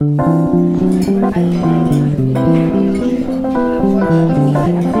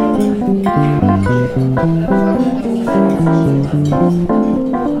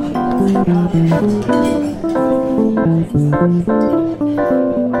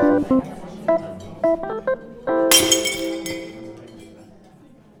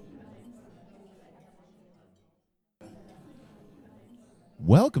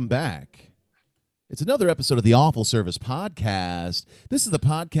Welcome back. It's another episode of the Awful Service Podcast. This is the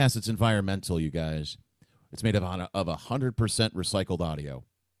podcast that's environmental, you guys. It's made of 100% recycled audio.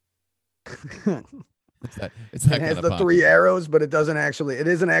 It's that It has kind the of three podcast. arrows, but it isn't actually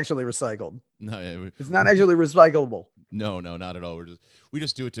recycled. No, It's not actually recyclable. no, not at all. We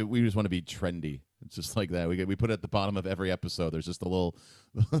just do it we just want to be trendy. It's just like that. We put it at the bottom of every episode. There's just a little,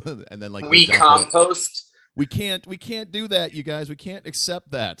 and then like we compost. We can't do that, you guys. We can't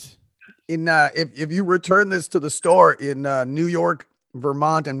accept that. If you return this to the store in New York,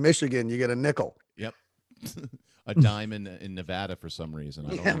 Vermont, and Michigan, you get a nickel. Yep. A dime in Nevada for some reason. I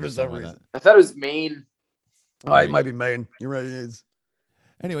don't Yeah, for understand some why reason. I thought it was Maine. Oh, it might be Maine. You're right. It is.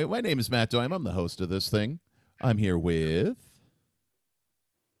 Anyway, my name is Matt Doime. I'm the host of this thing. I'm here with,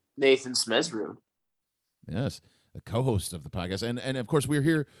 Nathan Smesru. yes, the co-host of the podcast. And of course, we're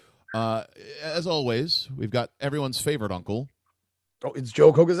here, as always, we've got everyone's favorite uncle. Oh, it's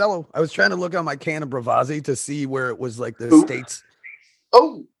Joe Cogazello. I was trying to look on my can of Bravazzi to see where it was like the Ooh. states.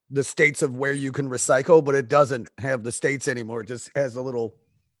 Oh, The states of where you can recycle, but it doesn't have the states anymore. It just has the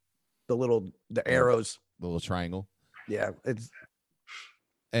arrows. The little triangle. Yeah, it's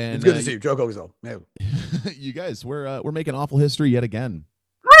And good to see you, Joe Cogazello. Yeah. you guys, we're making awful history yet again.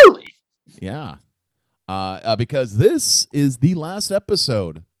 really? Yeah. Because this is the last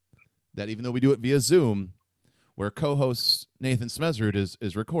episode that, even though we do it via Zoom, where co-host Nathan Smesrud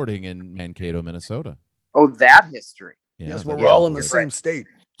is recording in Mankato, Minnesota. Oh, that history. Yeah, Yes, that's we're all in awful. the same state.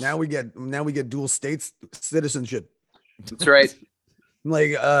 Now we get dual states citizenship. That's right.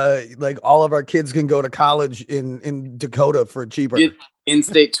 Like all of our kids can go to college in Dakota for cheaper.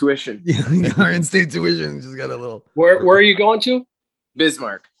 In-state tuition. Yeah, our in-state tuition just got a little. Where are you going to?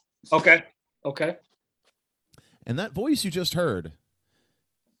 Bismarck. Okay. And that voice you just heard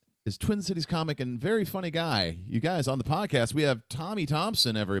is Twin Cities comic and very funny guy. You guys, on the podcast, we have Tommy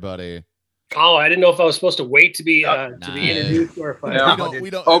Thompson, everybody. Oh, I didn't know if I was supposed to wait to be Nah. introduced or if I No. We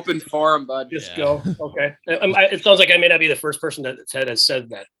don't. Open forum, bud. just Yeah. go. Okay. It sounds like I may not be the first person that has said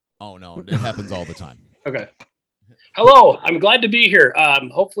that. Oh, no, it happens all the time. Okay. Hello. I'm glad to be here.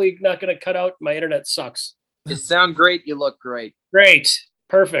 Hopefully not going to cut out. My internet sucks. You sound great. You look great. Great.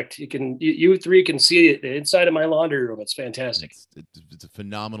 Perfect. You three can see the inside of my laundry room. It's fantastic. It's a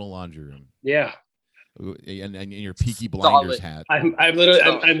phenomenal laundry room. Yeah. And your Peaky Blinders hat. I'm literally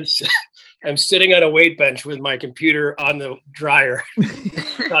I'm sitting on a weight bench with my computer on the dryer.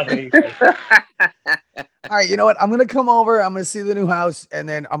 All right, you know what? I'm gonna come over. I'm gonna see the new house, and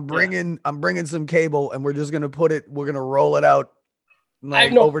then I'm bringing some cable, and we're just gonna we're gonna roll it out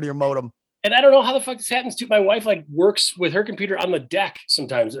over to your modem. And I don't know how the fuck this happens to my wife. Like works with her computer on the deck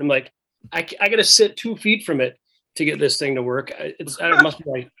sometimes. I'm like, I gotta sit 2 feet from it to get this thing to work. It must be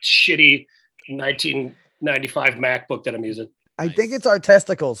like shitty 1995 MacBook that I'm using. I think it's our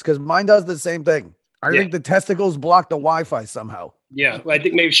testicles because mine does the same thing. I Yeah. think the testicles block the Wi-Fi somehow. Yeah, I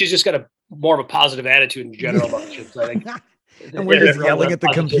think maybe she's just got more of a positive attitude in general about shit. So I think, And we're just yelling at the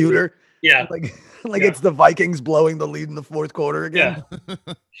computer Yeah, like Yeah. it's the Vikings blowing the lead in the fourth quarter again.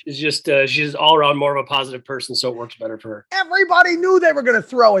 yeah. She's all around more of a positive person, so it works better for her. Everybody knew they were gonna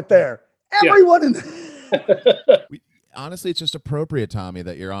throw it there. Yeah. Everyone in Honestly, it's just appropriate, Tommy,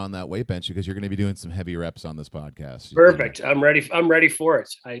 that you're on that weight bench because you're going to be doing some heavy reps on this podcast. Perfect. I'm ready for it.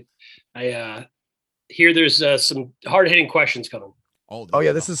 I hear there's some hard hitting questions coming. Oh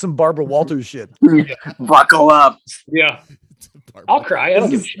yeah, this is some Barbara Walters shit. Buckle up. Yeah, I'll cry. I don't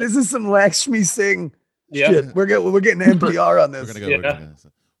give a shit. This is some Lakshmi Singh Yeah. shit. We're getting NPR on We're this. gonna go. Yeah.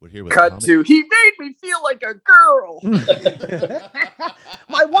 We're here with Cut Tommy. to, he made me feel like a girl.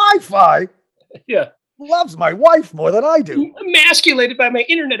 My Wi-Fi Yeah. loves my wife more than I do. Emasculated by my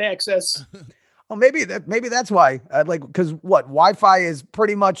internet access. Oh, maybe that's why. Because what Wi-Fi is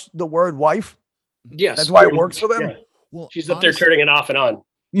pretty much the word wife. Yes. That's why it works for them. Yeah. Well, She's up there turning it off and on.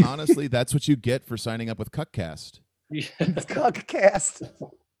 honestly, that's what you get for signing up with Cuckcast. It's Cuckcast.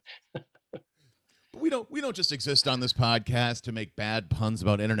 We don't just exist on this podcast to make bad puns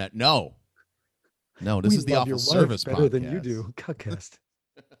about internet. No, this We is the love your Awful wife Service better podcast. than you do. Cuckcast.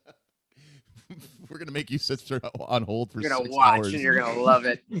 We're gonna make you sit on hold for You're going to 6 watch hours. and you're going to love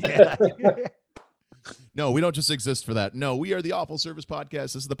it. Yeah. No, we don't just exist for that. No, we are the Awful Service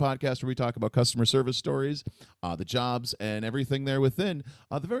Podcast. This is the podcast where we talk about customer service stories, the jobs, and everything there within.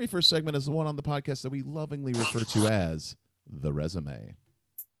 The very first segment is the one on the podcast that we lovingly refer to as the resume.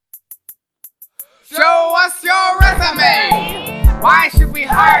 Show us your resume. Why should we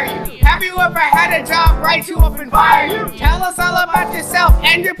hire you? Have you ever had a job write you up and fire you? Tell us all about yourself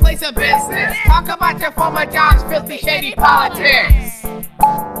and your place of business. Talk about your former jobs, filthy, shady politics.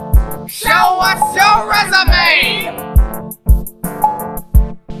 Show us your resume.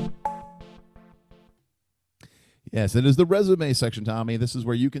 Yes, it is the resume section, Tommy. This is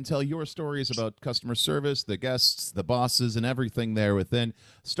where you can tell your stories about customer service, the guests, the bosses, and everything there within.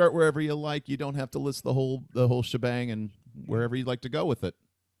 Start wherever you like. You don't have to list the whole shebang, and wherever you'd like to go with it.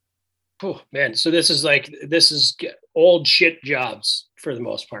 Oh man, so this is old shit jobs for the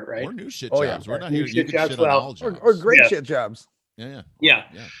most part, right? Or new shit Oh, jobs. yeah. We're not New here. shit You can jobs, shit on well, all jobs. Or great Yeah. shit jobs. Yeah. Yeah.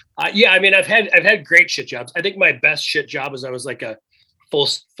 I mean, I've had great shit jobs. I think my best shit job was I was like a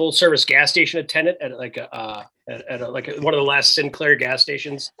full service gas station attendant at like a one of the last Sinclair gas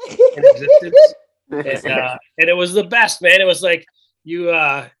stations in existence, and it was the best, man. It was like you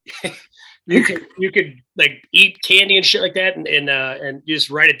could like eat candy and shit like that, and you just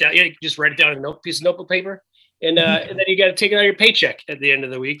write it down. You just write it down in a piece of notebook paper, and then you got to take it out of your paycheck at the end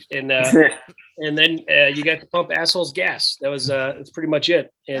of the week, and then you got to pump assholes gas. That's pretty much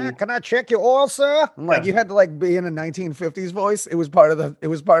it. And Can I check your oil, sir? Like Yeah. you had to like be in a 1950s voice. It was part of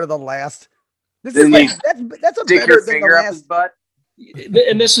the last. This Then is like you that's a Stick better your than the finger up his last. butt.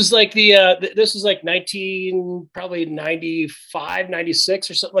 and this is like this is like 95, 96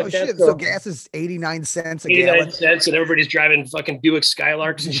 or something like Oh that. shit! So gas is 89 cents a 89 gallon. cents, and everybody's driving fucking Buick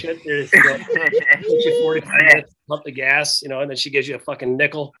Skylarks and shit. There's, takes you 45 minutes to pump the gas, and then she gives you a fucking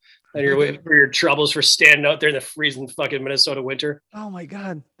nickel and you're waiting for your troubles for standing out there in the freezing fucking Minnesota winter. Oh my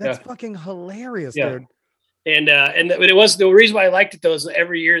god, that's fucking hilarious, Yeah. dude. But it was the reason why I liked it though is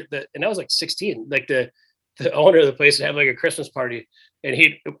every year and I was like 16, like the owner of the place would have like a Christmas party, and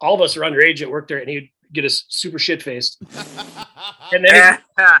all of us are underage at work there, and he'd get us super shit faced, and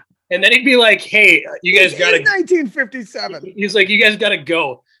then he'd be like, "Hey, you guys gotta." 1957. He's like, "You guys gotta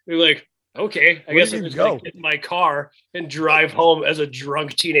go." We were like, "Okay, I Where guess did I'm you just gonna go? get in my car and drive home as a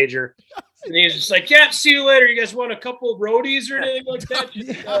drunk teenager." And he's just like, "Yeah, see you later. You guys want a couple of roadies or anything like that?"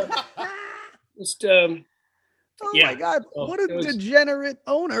 Oh Yeah. my god, Oh, what a it was- degenerate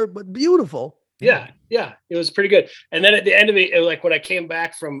owner, but beautiful. Yeah, it was pretty good. And then at the end of it, like when I came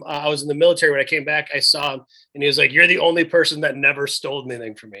back from, I was in the military. When I came back, I saw him, and he was like, "You're the only person that never stole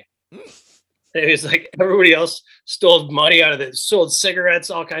anything from me." And he was like, everybody else stole money out of it, sold cigarettes,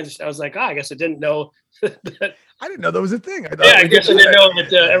 all kinds of stuff. I was like, I guess I didn't know. That, I didn't know that was a thing. I thought I guess I didn't know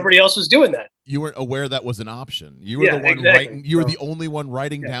that everybody else was doing that. You weren't aware that was an option. You were Yeah, the one exactly. writing. You were So- the only one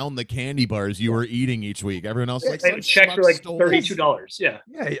writing down the candy bars you were eating each week. Everyone else like I some checked for schmuck like stole $32. Yeah.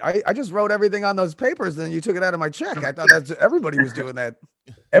 Yeah, I just wrote everything on those papers, and then you took it out of my check. I thought that's everybody was doing that.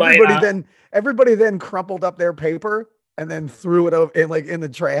 Everybody then crumpled up their paper and then threw it over in the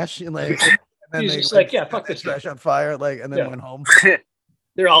trash and like. And then He's they just like, set "Yeah, fuck that this trash on fire, and then Yeah. went home.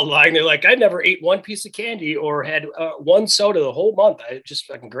 They're all lying. They're like, I never ate one piece of candy or had one soda the whole month. I just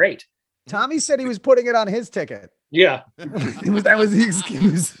fucking great. Tommy said he was putting it on his ticket. Yeah. That was the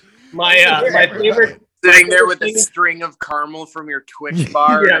excuse. My favorite. Sitting there with a thing- string of caramel from your Twix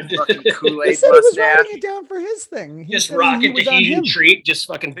bar Yeah, and a fucking He Kool-Aid said he was mustache. writing it down for his thing. He Just said he rocking was on Tahitian him. treat, just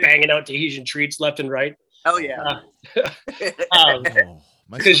fucking banging out Tahitian treats left and right. Hell yeah. Oh,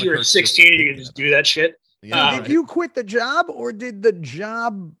 my Because stomach you're hurts 16 and you thinking can just do that shit. Yeah. Did you quit the job, or did the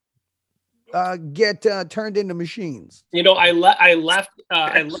job get turned into machines? I left.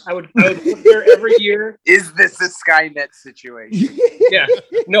 I would work there every year. Is this a Skynet situation? Yeah.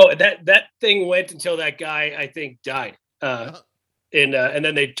 No, that thing went until that guy, I think, died. And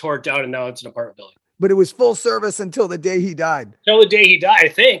then they tore it down, and now it's an apartment building. But it was full service until the day he died. Till the day he died, I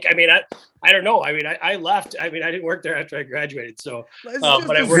think. I mean, I don't know. I mean, I left. I mean, I didn't work there after I graduated. So Let's but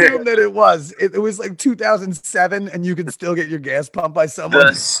I just worked- assume that it was. It was like 2007, and you could still get your gas pumped by someone.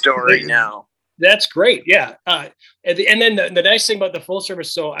 The story now. that's great. Yeah. And then the nice thing about the full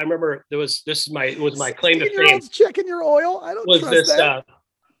service. So I remember was my claim to fame. 16-year-olds checking your oil. I don't Was trust this that.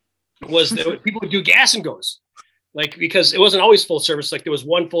 people would do gas and goes, like, because it wasn't always full service. Like there was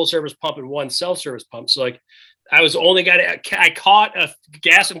one full service pump and one self-service pump. So like I was the only guy I caught a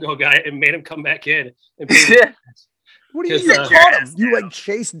gas and go guy and made him come back in and pay What do you because, you caught him? You like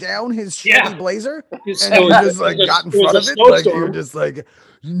chased down his Chevy Yeah. Blazer, It's- and it you was- just like it was a- got in it was front a of it. Like you were snowstorm. just like,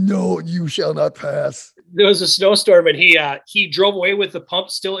 no, you shall not pass. There was a snowstorm and he drove away with the pump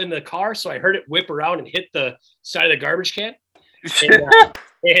still in the car. So I heard it whip around and hit the side of the garbage can.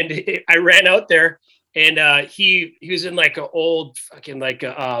 And I ran out there and he was in like an old fucking like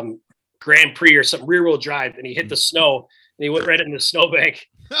a Grand Prix or something, rear wheel drive, and he hit the snow and he went right in the snowbank.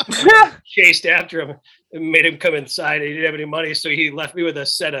 Chased after him and made him come inside. He didn't have any money, so he left me with a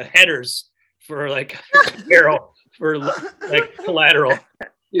set of headers for like barrel for like collateral.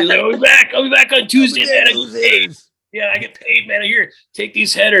 He's like, I'll be back on Tuesday, man. I get paid. Yeah, I get paid, man. Here, take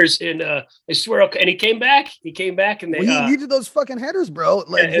these headers, and I swear. And he came back. And they he needed those fucking headers, bro.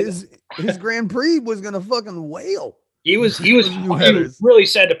 Like his Grand Prix was gonna fucking wail. He was really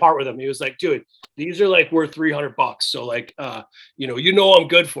sad to part with them. He was like, dude, these are like worth $300. So like, you know I'm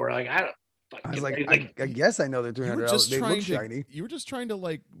good for it. Like, I was like, I guess I know they're $300. They look shiny. You were just trying to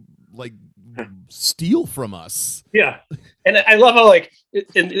like steal from us. Yeah. And I love how like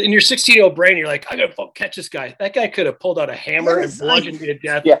in your 16-year-old brain, you're like, I gotta catch this guy. That guy could have pulled out a hammer and bludgeoned me to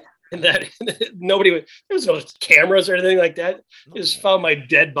death. Yeah. And that there was no cameras or anything like that. He just found my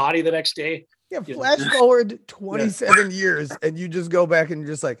dead body the next day. Yeah, flash forward 27 years, and you just go back and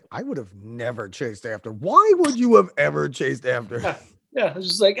you're just like, I would have never chased after. Why would you have ever chased after? Yeah, I was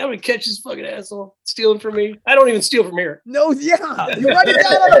just like, I'm gonna catch this fucking asshole stealing from me. I don't even steal from here. No, yeah, you write it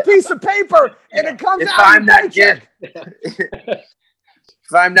down on a piece of paper, and it comes out. If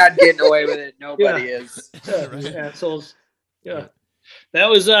I'm not getting away with it, nobody is. Assholes. Yeah, that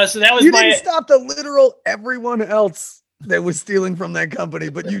was so. That was you didn't stop the literal everyone else that was stealing from that company,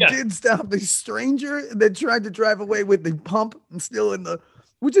 but you did stop the stranger that tried to drive away with the pump and steal in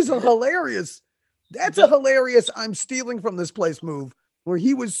which is a hilarious. That's a hilarious I'm stealing from this place move where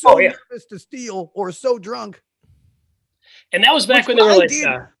he was so nervous to steal or so drunk. And that was back when they were like,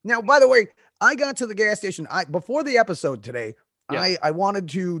 now, by the way, I got to the gas station. Before the episode today, I wanted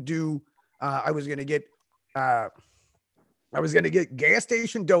to do, I was going to get gas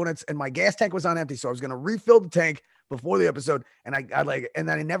station donuts and my gas tank was on empty. So I was going to refill the tank before the episode, and and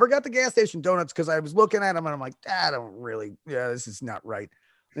then I never got the gas station donuts because I was looking at them and I'm like, this is not right.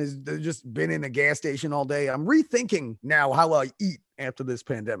 They've just been in a gas station all day. I'm rethinking now how I eat after this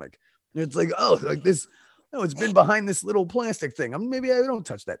pandemic. It's like, it's been behind this little plastic thing. Maybe I don't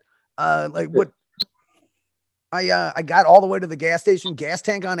touch that. I got all the way to the gas station, gas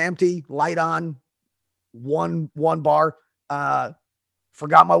tank on empty, light on, one bar,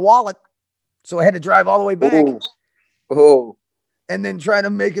 forgot my wallet. So I had to drive all the way back. Oh, and then try to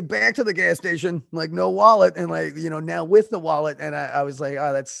make it back to the gas station, like no wallet. And now with the wallet. And I was like,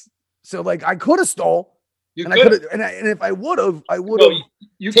 that's so like, I could have stole and if I would have,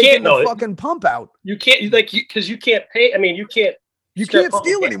 you taken can't the fucking pump out. You can't because you can't pay. I mean, you can't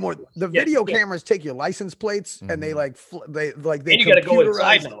steal anymore. The video cameras take your license plates and they you got to go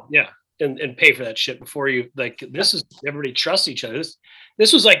inside now. Yeah. And pay for that shit before you this is everybody trusts each other.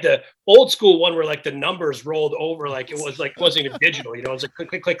 This was like the old school one where like the numbers rolled over like it was like wasn't even digital, it was like click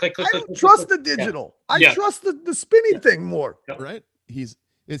click click click click. I don't trust the digital. I trust the spinny thing more. Right?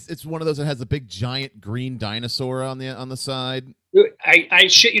 It's one of those that has a big giant green dinosaur on the side. I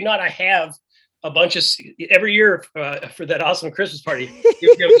shit you not, I have a bunch of every year for that awesome Christmas party.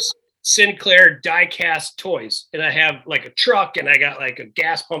 You give Sinclair die-cast toys, and I have like a truck, and I got like a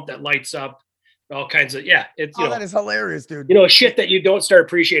gas pump that lights up, all kinds of it's that is hilarious, dude. Shit that you don't start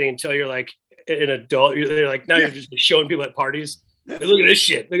appreciating until you're like an adult. You're like you're just showing people at parties. Like, look at this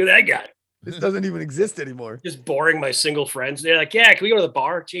shit. Look at that guy. This doesn't even exist anymore. Just boring my single friends. They're like, can we go to the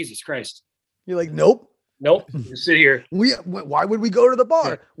bar? Jesus Christ. You're like, nope. You sit here. Why would we go to the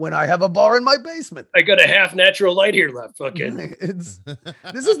bar when I have a bar in my basement? I got a half natural light here left. Fucking. This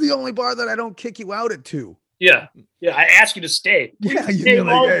is the only bar that I don't kick you out at two. Yeah. I ask you to stay. You're like,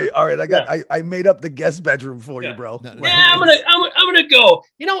 hey, all right, I made up the guest bedroom for you, bro. I'm gonna go.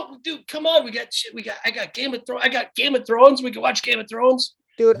 Dude, come on. I got Game of Thrones. We can watch Game of Thrones.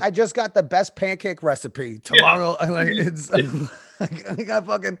 Dude, I just got the best pancake recipe tomorrow. I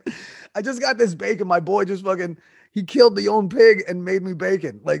just got this bacon. My boy just he killed the own pig and made me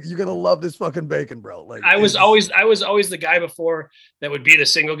bacon. Like, you're gonna love this fucking bacon, bro. Like, I was always the guy before that would be the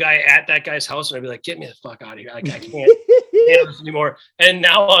single guy at that guy's house, and I'd be like, get me the fuck out of here. Like, I can't handle this anymore. And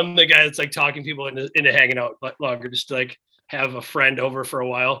now I'm the guy that's like talking people into hanging out longer, just to like have a friend over for a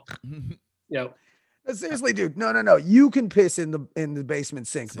while. Seriously, dude. No. You can piss in the basement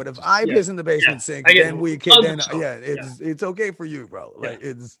sink, but if I piss in the basement sink, then it's okay for you, bro. Like,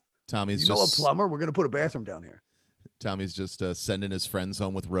 it's Tommy's a plumber. We're gonna put a bathroom down here. Tommy's just sending his friends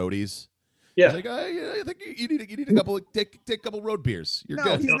home with roadies. Yeah, he's like, I think you need a couple. Take a couple road beers. You're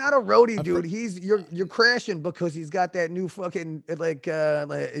good. He's not a roadie, dude. You're crashing because he's got that new fucking dude.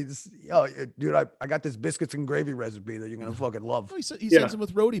 I got this biscuits and gravy recipe that you're gonna fucking love. He sends him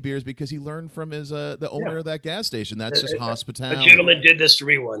with roadie beers because he learned from his the owner of that gas station. That's just hospitality. A gentleman did this to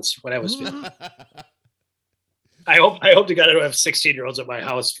me once when I was 15. I hope to God I don't have 16-year-olds at my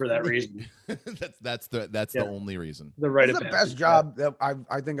house for that reason. that's the only reason. The right It's of the passage. best job that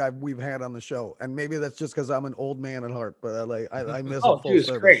I think we've had on the show, and maybe that's just because I'm an old man at heart, but I miss Oh, a full dude, it was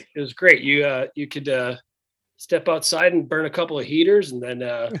service. great. It was great. You could step outside and burn a couple of heaters, and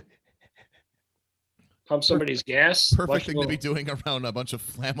then pump somebody's gas. Perfect thing to be doing around a bunch of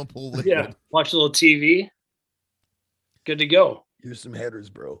flammable liquid. Yeah, watch a little TV. Good to go. Here's some headers,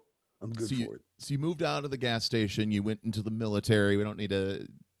 bro. I'm good for it. So you moved out of the gas station. You went into the military. We don't need to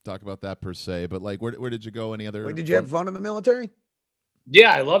talk about that per se, but like, where did you go? Any other? Wait, did you have fun in the military?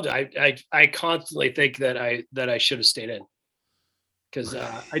 Yeah, I loved it. I constantly think that I should have stayed in, because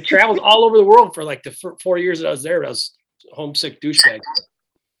I traveled all over the world for like the 4 years that I was there. I was homesick douchebag.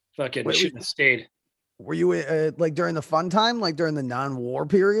 Fucking shouldn't have stayed. Were you like during the fun time, like during the non-war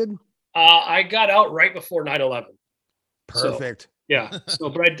period? I got out right before 9/11. Perfect. Yeah. So,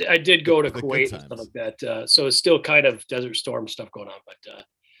 but I did go to The good Kuwait and stuff times. like that. So it's still kind of Desert Storm stuff going on, but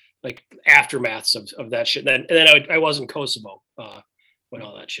like aftermaths of that shit. And then I was in Kosovo when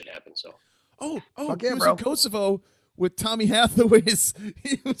all that shit happened. So. Oh, Fuck he yeah, was bro. in Kosovo with Tommy Hathaway's.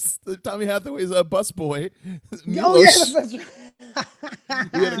 He was Tommy Hathaway's busboy. Oh Milos. yeah, that's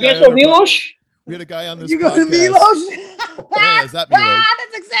right. We had a You guys guy know on our Milos? We had a guy on this. You go to podcast. Milos? Yeah, is that Milos?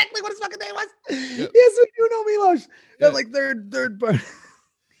 That's exactly what his fucking name was. Yep. Yes, we do know Milos. Yeah. That's like third part.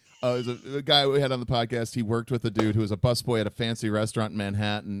 It was a guy we had on the podcast. He worked with a dude who was a busboy at a fancy restaurant in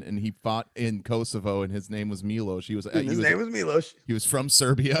Manhattan, and he fought in Kosovo, and his name was Milos. His name was Milos. He was from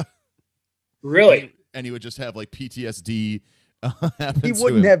Serbia, Really? and he would just have like PTSD. Happen He to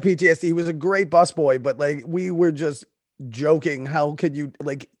wouldn't him. have PTSD. He was a great busboy, but like we were just joking. How could you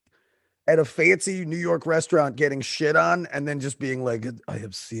like at a fancy New York restaurant getting shit on and then just being like, I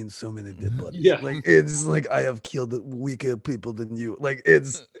have seen so many dead bodies. Yeah. Like it's like I have killed weaker people than you. Like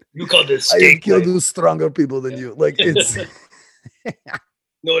it's You called this I have steak killed knife. stronger people than you. Like it's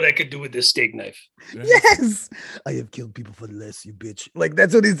Know what I could do with this steak knife? yes. I have killed people for less, you bitch. Like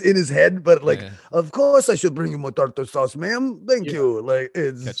that's what is in his head. But like, Yeah. of course I should bring you more tartar sauce, ma'am. Thank Yeah. you. Like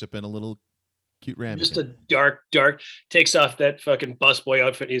it's Ketchup and a little cute rabbit. Just a dark, takes off that fucking busboy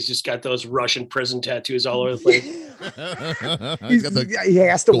outfit. He's just got those Russian prison tattoos all over the place. He's got the he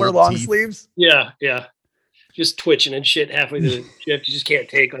has to wear gold long teeth. sleeves. Yeah, yeah. Just twitching and shit halfway through the shift. You just can't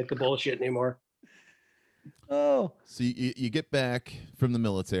take like the bullshit anymore. Oh, So you get back from the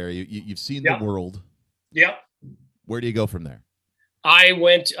military. You've seen Yeah. the world. Yep. Where do you go from there? I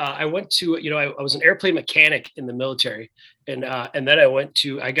went to, I was an airplane mechanic in the military, and then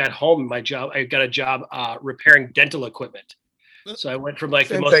I got home. I got a job repairing dental equipment. So I went from like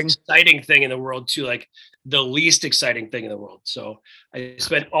the Same most thing. exciting thing in the world to like the least exciting thing in the world. So I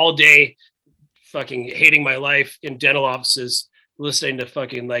spent all day fucking hating my life in dental offices, listening to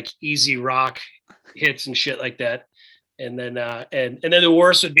fucking like easy rock hits and shit like that. And then and then the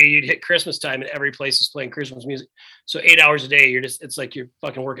worst would be you'd hit Christmas time and every place is playing Christmas music. So 8 hours a day, it's like you're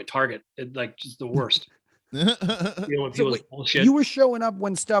fucking work at Target. It's like just the worst. You know, when So people's wait, bullshit. you were showing up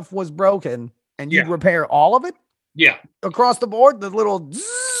when stuff was broken, and you'd Yeah. repair all of it Yeah. across the board. The little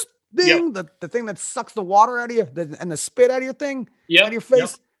zzz thing, the thing that sucks the water out of you, and the spit out of your thing, Yep. out of your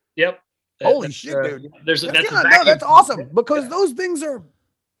face. Yep. Holy That's, shit, dude. There's Yeah, that's a no, vacuum that's pump. awesome because Yeah. those things are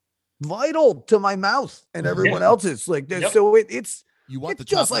vital to my mouth and everyone else's. Like, Yep. so it's You want the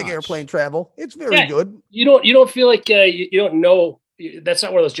just top like notch. airplane travel. It's very Yeah. good. You don't feel like you don't know. That's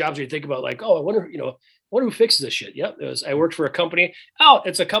not one of those jobs where you think about like, oh, I wonder who fixes this shit. Yep, I worked for a company. Oh,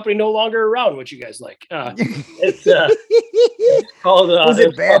 it's a company no longer around. What you guys like? It's called. Was it it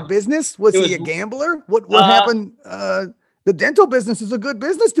was bad called- business? Was it he a was- gambler? What happened? The dental business is a good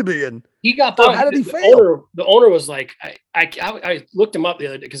business to be in. He got So bought. how did he the fail? The owner was like, I looked him up the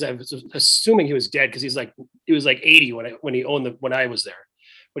other day because I was assuming he was dead because he was like 80 when I was there,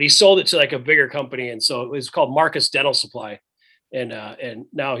 but he sold it to like a bigger company, and so it was called Marcus Dental Supply, and now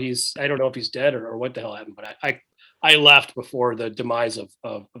I don't know if he's dead or what the hell happened, but I left before the demise of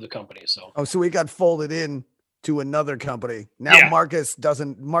the company. So Oh, so he got folded in to another company. Now Yeah. Marcus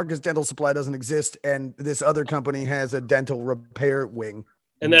Dental Supply doesn't exist, and this other company has a dental repair wing.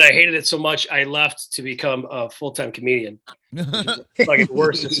 and then I hated it so much I left to become a full-time comedian. Like the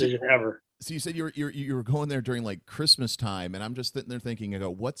worst decision ever. So you said you were going there during like Christmas time, and I'm just sitting there thinking, I go,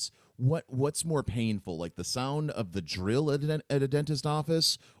 what's more painful, like the sound of the drill at a dentist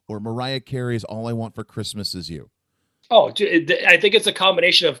office, or Mariah Carey's "All I Want for Christmas Is You"? Oh, I think it's a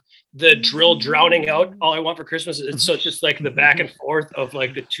combination of the drill drowning out All I Want for Christmas. It's so it's just like the back and forth of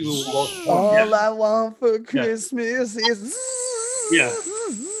like the two most. All I want for Christmas is Yeah.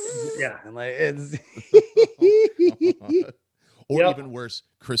 Yeah. And like it's Or Yep. even worse,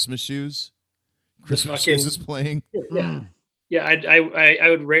 Christmas shoes. Christmas fucking- Jesus playing. Yeah. Yeah, I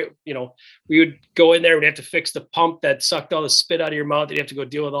would rate, we would go in there, we'd have to fix the pump that sucked all the spit out of your mouth. You'd have to go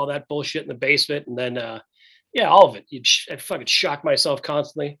deal with all that bullshit in the basement. And then, all of it. I'd fucking shock myself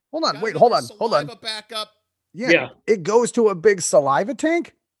constantly. Hold on, Gotta wait, get hold the on, hold on. saliva Backup. Yeah, it goes to a big saliva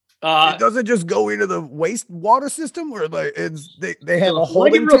tank. It doesn't just go into the wastewater system, or like they have a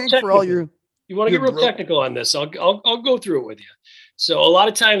holding tank for all your. You want to get your real technical on this? I'll go through it with you. So a lot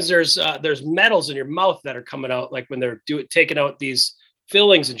of times there's metals in your mouth that are coming out, like when they're taking out these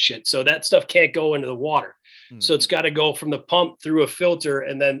fillings and shit. So that stuff can't go into the water. So it's got to go from the pump through a filter,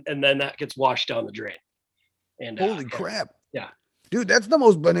 and then that gets washed down the drain. And holy crap! Yeah, dude, that's the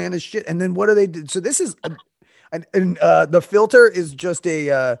most banana shit. And then what do they do? So this is, the filter is just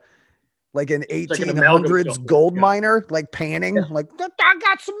a. Like an 1800s gold miner, like panning, like I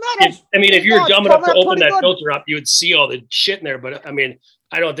got some metals. I mean, if you're dumb enough to open that filter up, you would see all the shit in there. But I mean,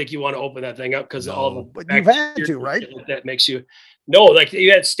 I don't think you want to open that thing up because all the. But you've had to, right? That makes you. No, like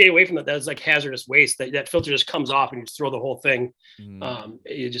you had to stay away from that. That's like hazardous waste. That filter just comes off and you throw the whole thing. You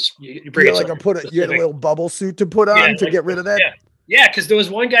bring it like you had a little bubble suit to put on to get rid of that. Yeah, because there was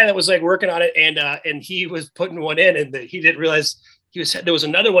one guy that was like working on it, and he was putting one in, and he didn't realize. There was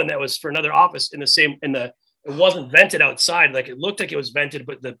another one that was for another office it wasn't vented outside. Like it looked like it was vented,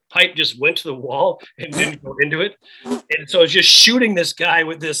 but the pipe just went to the wall and didn't go into it. And so it's just shooting this guy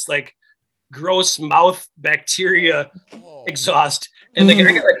with this like gross mouth bacteria exhaust. And the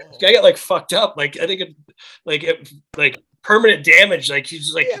guy got like fucked up. Like I think it permanent damage. Like he's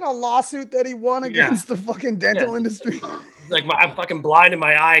just like he had a lawsuit that he won against the fucking dental industry. Like I'm fucking blind in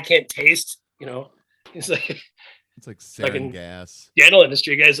my eye. I can't taste, He's like, it's like sarin gas. Dental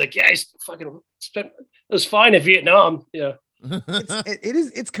industry guys like, yeah, he's fucking it was fine in Vietnam. Yeah.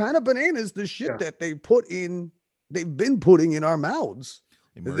 It's kind of bananas, the shit that they've been putting in our mouths.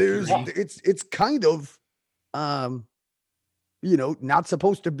 It's kind of not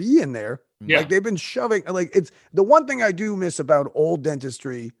supposed to be in there. Yeah. Like they've been shoving, like it's the one thing I do miss about old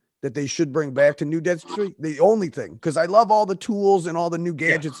dentistry that they should bring back to new dentistry. The only thing, because I love all the tools and all the new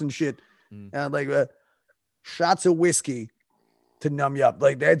gadgets and shit. Like shots of whiskey to numb you up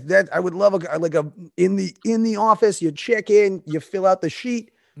like that. I would love in the office, you check in, you fill out the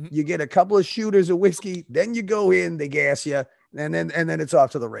sheet, you get a couple of shooters of whiskey, then you go in, they gas you, and then it's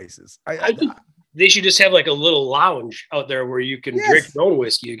off to the races. I think they should just have like a little lounge out there where you can drink your own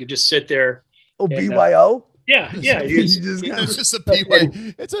whiskey. You could just sit there. BYO. Yeah. It's just a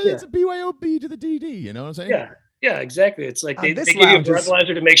BYO. It's a BYOB to the DD. You know what I'm saying? Yeah, exactly. It's like they give you a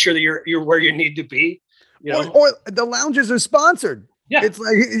breathalyzer to make sure that you're where you need to be. Or the lounges are sponsored. Yeah. It's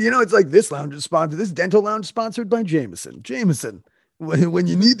like, it's like this lounge is sponsored. This dental lounge sponsored by Jameson. When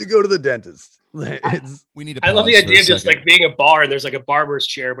you need to go to the dentist. We need to I love the idea of just like being a bar and there's like a barber's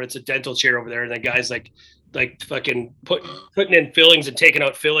chair, but it's a dental chair over there. And the guy's like fucking putting in fillings and taking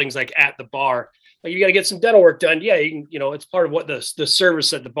out fillings like at the bar. Like you got to get some dental work done. Yeah. You can, it's part of what the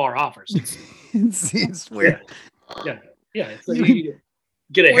service that the bar offers. It's weird. Yeah. It's like you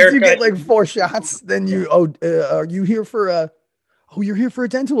get a haircut. You get like 4 shots, then are you here for you're here for a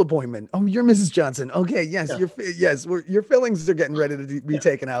dental appointment. Oh, you're Mrs. Johnson. Okay, yes, your fillings are getting ready to be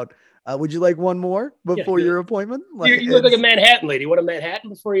taken out. Would you like one more before your appointment? You look like a Manhattan lady. Want a Manhattan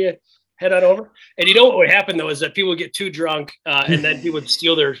before you head on over? And you know what would happen though is that people would get too drunk, and then people would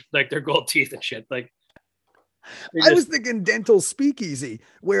steal their gold teeth and shit. Like, I was thinking dental speakeasy,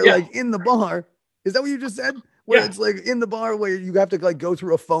 where like in the bar. Is that what you just said? Where it's like in the bar where you have to like go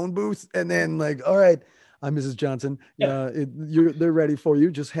through a phone booth and then like, all right, I'm Mrs. Johnson. They're ready for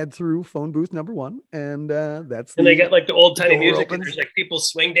you. Just head through phone booth number 1, and that's. And they get like the old timey music, and there's like people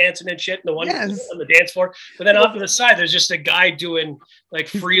swing dancing and shit, and the one on the dance floor. But then off to the side, there's just a guy doing like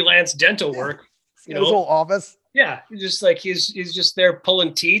freelance dental work. His whole office. Yeah, he's just there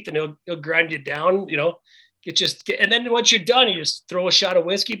pulling teeth, and he'll grind you down. And then once you're done, you just throw a shot of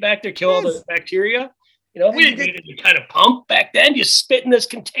whiskey back there, kill all the bacteria. We didn't need any kind of pump back then. You spit in this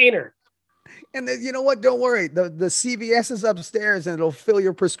container. And then, you know what? Don't worry. The CVS is upstairs, and it'll fill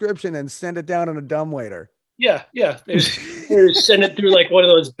your prescription and send it down on a dumbwaiter. Yeah. They send it through like one of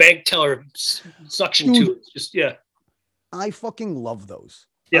those bank teller suction tubes. I fucking love those.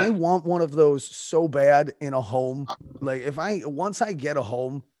 Yeah. I want one of those so bad in a home. Like once I get a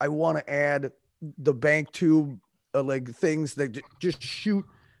home, I want to add the bank tube, like things that just shoot.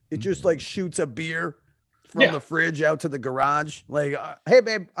 It just like shoots a beer from the fridge out to the garage. Like, hey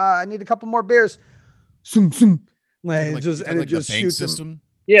babe, I need a couple more beers. Like it just shoots them.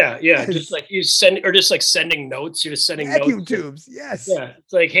 Yeah. Just like you sending notes. You're just sending vacuum notes. tubes. Yes. Yeah.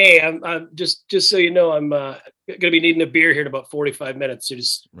 It's like, hey, I'm just so you know, I'm gonna be needing a beer here in about 45 minutes. So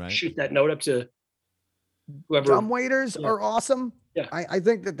just shoot that note up to whoever. Dumb waiters Yeah. are awesome. Yeah. I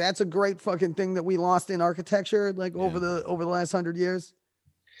think that's a great fucking thing that we lost in architecture, like over the last 100 years.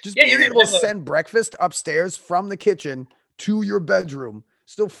 Just Yeah, being you're able to gonna have a- send breakfast upstairs from the kitchen to your bedroom.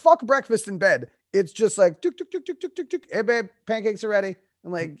 Still fuck breakfast in bed. It's just like tuk, tuk, tuk, tuk, tuk, tuk, tuk. Hey babe, pancakes are ready.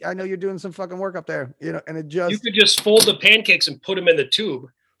 I'm like, I know you're doing some fucking work up there, you know, and it You just could just fold the pancakes and put them in the tube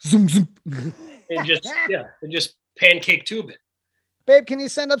zoom, zoom. and just pancake tube it. Babe, can you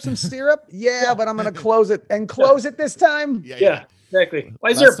send up some syrup? Yeah, but I'm gonna close it and close it this time. Yeah, exactly.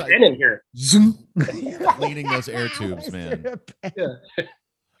 Why is there a Last pen in here? Zoom. Cleaning those air tubes, man. Yeah.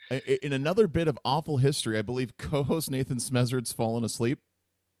 In another bit of awful history, I believe co-host Nathan Smezard's fallen asleep.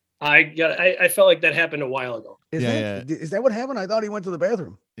 I felt like that happened a while ago. Is that what happened? I thought he went to the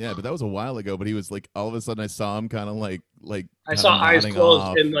bathroom. Yeah, but that was a while ago. But he was like, all of a sudden, I saw him kind of like I saw eyes nodding closed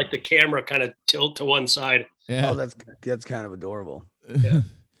off. and like the camera kind of tilt to one side. Yeah. Oh, that's kind of adorable. Yeah.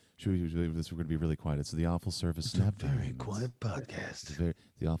 Should we leave this? We're going to be really quiet. It's the Awful Service Nap Time. Podcast.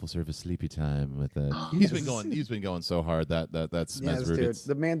 The Awful Service Sleepy Time with He's been going so hard that's Yes, Mesmered. dude.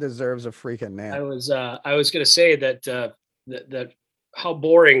 The man deserves a freaking nap. I was gonna say that that how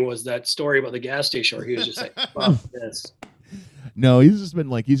boring was that story about the gas station where he was just like, fuck this. No, he's just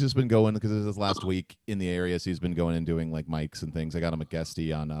been going because this is his last week in the area, so he's been going and doing like mics and things. I got him a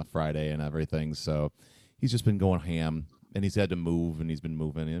guestie on Friday and everything, so he's just been going ham, and he's had to move, and he's been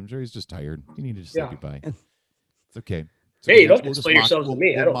moving. And I'm sure he's just tired. He needed to say goodbye. It's okay. So Hey, you don't just explain yourselves to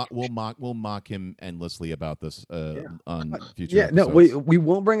me. We'll mock him endlessly about this on future. Yeah, no, episodes. we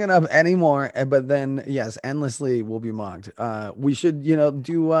won't bring it up anymore. But then, yes, endlessly will be mocked. We should,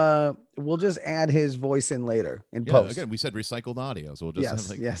 do. We'll just add his voice in later in post. Again, we said recycled audio, so we'll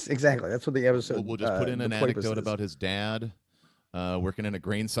just Yes, exactly. That's what the episode. we'll just put in an the purpose anecdote is. about his dad working in a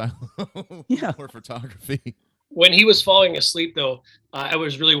grain silo Yeah. or photography. When he was falling asleep, though, I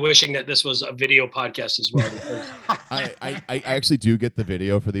was really wishing that this was a video podcast as well. Because I actually do get the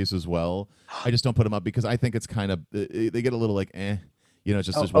video for these as well. I just don't put them up because I think it's kind of they get a little like it's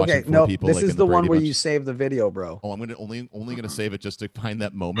just watching Okay, four no, people. this like is in the one Brady where Bunch. you save the video, bro. Oh, I'm only gonna save it just to find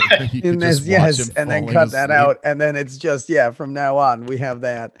that moment. Where you In could this, just watch yes, him and then falling cut that asleep. out, and then it's just from now on we have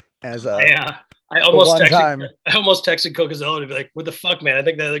that as a. yeah, I almost one time. texted Cocozello to be like, "What the fuck, man? I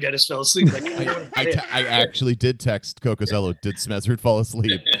think the other guy just fell asleep." Like, I actually did text Cocozello. Did Smezard fall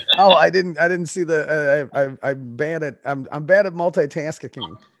asleep? Oh, I didn't see the. I'm bad at I'm bad at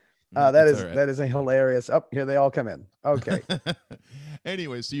multitasking. That is a hilarious. Oh, here they all come in. Okay.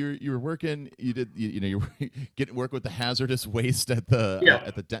 Anyway, so you were working. You were getting work with the hazardous waste at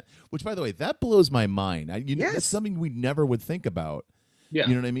the which, by the way, that blows my mind. It's something we never would think about. Yeah.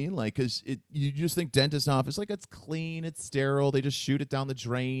 You know what I mean? Like, because you just think dentist office, like, it's clean, it's sterile, they just shoot it down the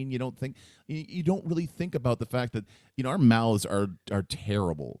drain. You don't really think about the fact that our mouths are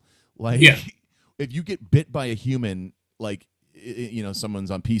terrible. Like, if you get bit by a human, like,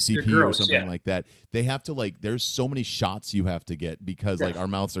 someone's on PCP or something like that, they have to there's so many shots you have to get because our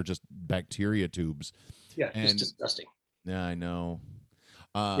mouths are just bacteria tubes. Yeah, it's disgusting. Yeah, I know.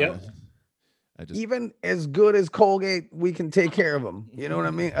 Even as good as Colgate, we can take care of them. You know what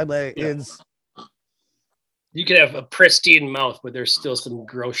I mean? It's. You could have a pristine mouth, but there's still some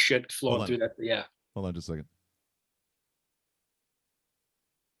gross shit flowing through that. Yeah. Hold on just a second.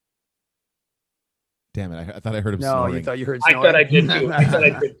 Damn it! I thought I heard him. No, snoring. you thought you heard. I Snoring. thought I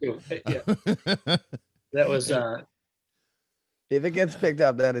did too. Yeah. That was. If it gets picked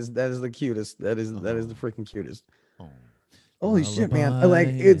up, that is the cutest. That is the freaking cutest. Oh. Holy shit, man!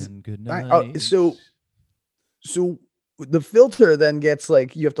 Good night. So the filter then gets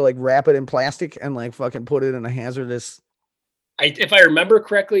you have to wrap it in plastic and fucking put it in a hazardous. If I remember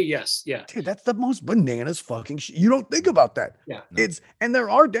correctly, yes, yeah. Dude, that's the most bananas fucking shit. You don't think about that. Yeah, and there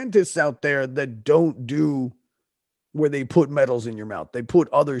are dentists out there that don't do where they put metals in your mouth. They put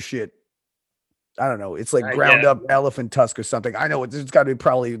other shit. I don't know. It's like ground up elephant tusk or something. I know it's got to be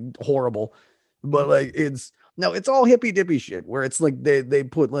probably horrible, but it's all hippy dippy shit where it's like they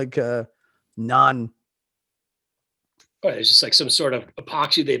put non. Oh, it's just like some sort of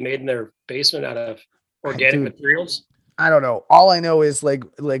epoxy they made in their basement out of organic materials. I don't know. All I know is like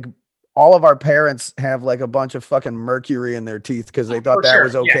all of our parents have a bunch of fucking mercury in their teeth because they thought that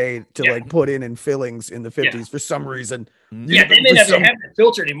was okay to put in fillings in the 50s for some reason. Yeah, they may not have it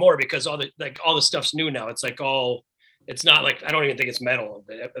filtered anymore because all the stuff's new now. It's it's not I don't even think it's metal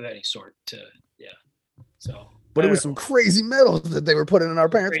of any sort. So. But it was some crazy metals that they were putting in our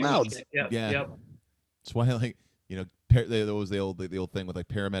parents' mouths. Yeah. That's why there was the old thing with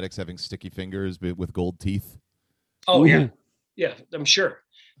paramedics having sticky fingers with gold teeth. Oh yeah, I'm sure.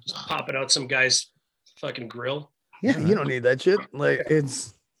 Just popping out some guy's fucking grill. Yeah, you don't need that shit.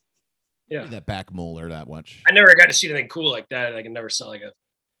 It's Yeah. That back molar that much. I never got to see anything cool like that. I never saw like a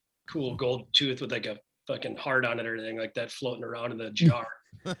cool gold tooth with like a fucking heart on it or anything like that floating around in the jar.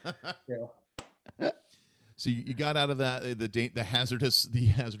 You know? So you got out of that the hazardous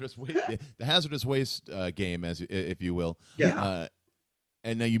waste game, if you will. Yeah.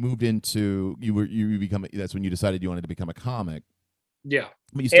 And now you moved into that's when you decided you wanted to become a comic. Yeah.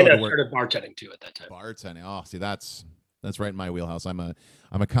 But you still And I had to work started bartending too at that time. bartending. Oh, see, that's right in my wheelhouse. I'm a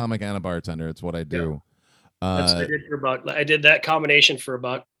comic and a bartender. It's what I do. That's what I did that combination for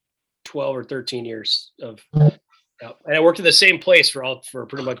about 12 or 13 years of, and I worked at the same place for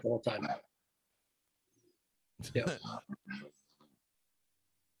pretty much the whole time. Yeah.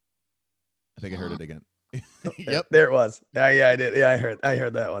 I think I heard it again. Yep, there it was. Yeah, I did. Yeah, I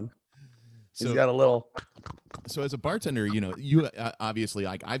heard that one. He's So- got a little. So as a bartender, you obviously,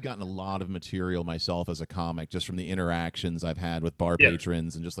 I've gotten a lot of material myself as a comic just from the interactions I've had with bar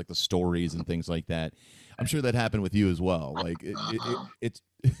patrons and just like the stories and things like that. I'm sure that happened with you as well. Like it's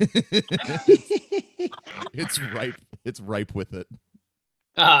it's ripe with it.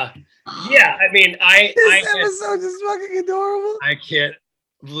 Yeah. I mean, This episode is fucking adorable. I can't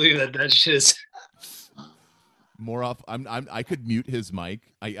believe that shit is. More off. I could mute his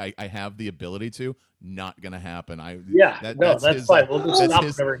mic. I have the ability to. Not gonna happen. That's fine. We'll just stop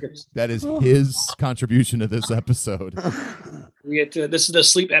whenever it gets. That is his contribution to this episode. This is the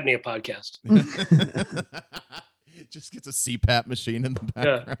sleep apnea podcast. Just gets a CPAP machine in the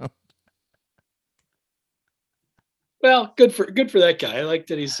background. Yeah. Well, good for that guy. I like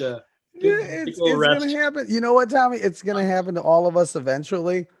that he's It's gonna happen. You know what, Tommy? It's gonna happen to all of us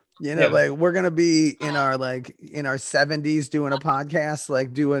eventually. Like we're gonna be in our 70s doing a podcast,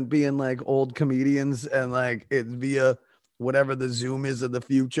 like being like old comedians, and like it's via whatever the Zoom is of the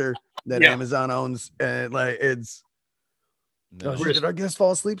future that Amazon owns, and like it's. No. Did our guest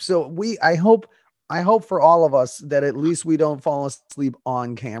fall asleep? So I hope for all of us that at least we don't fall asleep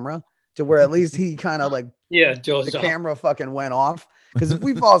on camera, to where at least he kind of like the camera fucking went off. Because if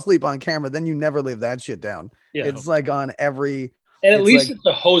we fall asleep on camera, then you never leave that shit down. Yeah, it's like on every. And at least it's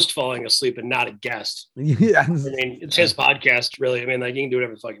the host falling asleep and not a guest. Yeah. I mean, it's his podcast, really. I mean, like, he can do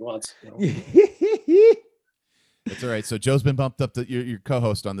whatever the fuck he wants. That's all right. So Joe's been bumped up to your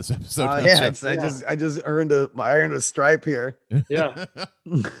co-host on this episode. I just earned a stripe here. Yeah.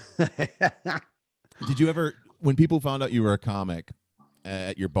 Did you ever, when people found out you were a comic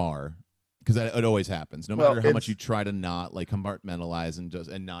at your bar, because it always happens, no matter how much you try to not like compartmentalize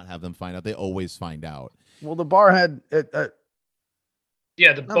and not have them find out, they always find out. Well, the bar had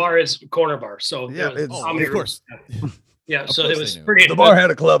the bar is a corner bar, so of course. Yeah, so it was pretty. The bar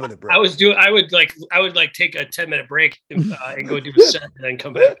had a club in it, bro. I would take a 10-minute break and go do a set, and then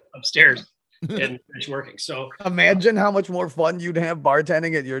come back upstairs and finish working. So imagine how much more fun you'd have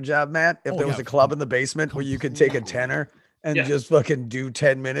bartending at your job, Matt, if there was a club in the basement where you could take a tenner and just fucking do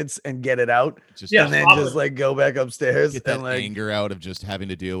 10 minutes and get it out, and then just like go back upstairs get that and like anger out of just having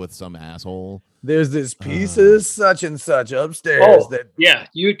to deal with some asshole. There's this piece of such and such upstairs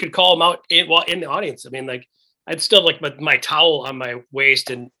you could call them out in the audience. I mean, like, I'd still like my towel on my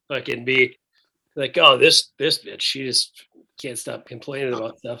waist and fucking be like, oh, this bitch, she just can't stop complaining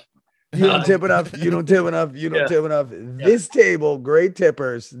about stuff. You don't tip enough. You don't tip enough. You don't tip enough. This table, great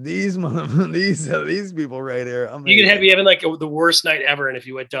tippers. These people right here. You could be having like the worst night ever, and if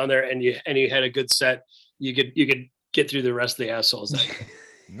you went down there and you had a good set, you could get through the rest of the assholes.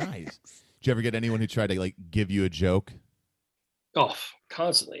 Nice. Did you ever get anyone who tried to like give you a joke? Oh,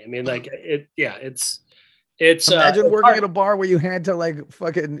 constantly. I mean, like it's. Imagine working at a bar where you had to like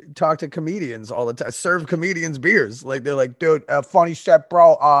fucking talk to comedians all the time, serve comedians beers. Like they're like, dude, funny set,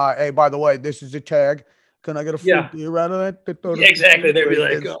 bro. Hey, by the way, this is the tag. Can I get a free beer out of that? Yeah, exactly. They'd be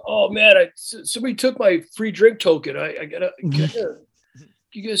like, oh man, somebody took my free drink token. I gotta.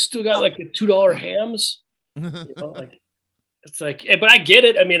 You guys still got like the $2 hams? It's like, but I get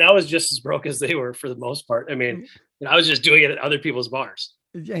it. I mean, I was just as broke as they were for the most part. I mean, I was just doing it at other people's bars.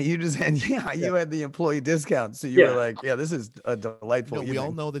 Yeah, you just had you had the employee discount, so you were like, this is a delightful. We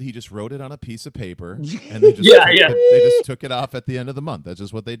all know that he just wrote it on a piece of paper, and they just they just took it off at the end of the month. That's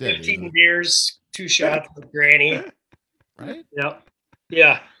just what they did. 15 beers, 2 shots with Granny. Right?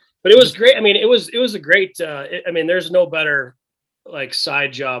 Yeah. But it was great. I mean, it was a great. I mean, there's no better like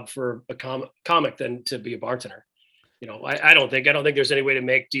side job for a comic than to be a bartender. I don't think there's any way to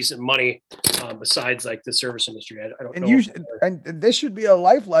make decent money besides like the service industry. I don't know. And this should be a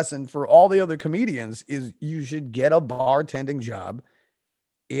life lesson for all the other comedians: is you should get a bartending job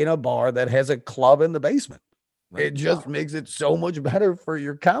in a bar that has a club in the basement. Right. It just makes it so much better for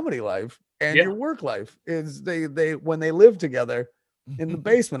your comedy life and your work life. Is they when they live together, in the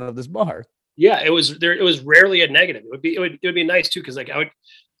basement of this bar. Yeah, it was there. It was rarely a negative. It would be nice too, because like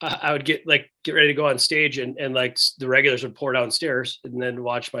I would get ready to go on stage, and like the regulars would pour downstairs and then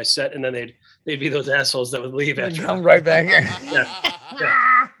watch my set, and then they'd be those assholes that would leave after. Come right back here.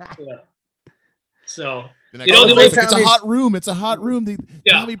 Yeah. So The you know, the it's next a time hot room. It's a hot room.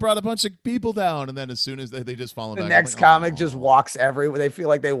 Yeah. Tommy brought a bunch of people down, and then as soon as they just fall The back. next comic just walks everywhere. They feel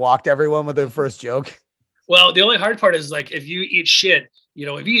like they walked everyone with their first joke. well, the only hard part is like if you eat shit. You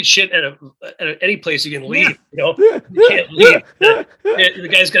know, if you eat shit at any place, you can leave. You know, you can't leave. The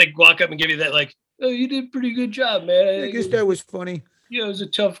guy's gonna walk up and give you that, like, "Oh, you did a pretty good job, man." I guess that was funny. Yeah, it was a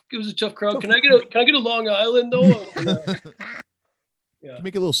tough crowd. Can I get a Long Island though? Yeah.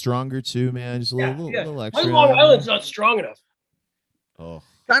 Make it a little stronger too, man. Just a little My extra. Long Island's not strong enough. Oh,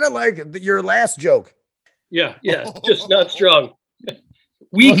 Kind of like your last joke. Yeah, just not strong.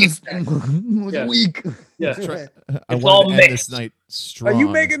 Weak. Was Yeah. weak. Yeah. I It's wanted all to end mixed. this night strong. Are you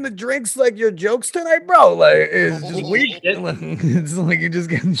making the drinks like your jokes tonight, bro? Like it's just weak. Shit. It's like you're just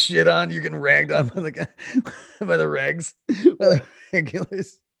getting shit on. You're getting ragged on by the by the regs, by the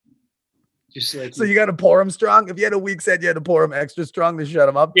regulars. Just like So you got to pour them strong. If you had a weak set, you had to pour them extra strong to shut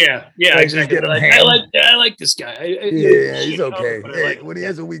them up. yeah, Like, just exactly. get 'em Like, hammed. I like this guy. Yeah, he's okay. But I Hey, like- when he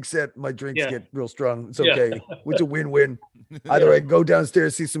has a weak set, my drinks Yeah. get real strong. It's Yeah. okay. It's a win-win. Either I go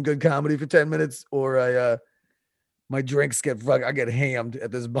downstairs, see some good comedy for 10 minutes, or my drinks I get hammed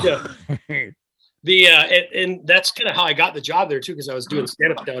at this bar. Yeah. And that's kind of how I got the job there too, because I was doing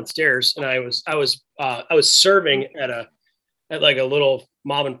stand up downstairs, and I was serving at like a little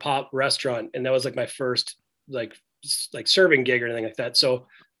mom and pop restaurant, and that was like my first like serving gig or anything like that. So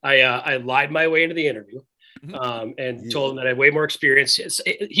I lied my way into the interview, and told him that I had way more experience.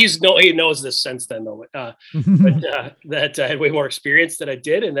 He knows this since then though, but that I had way more experience than I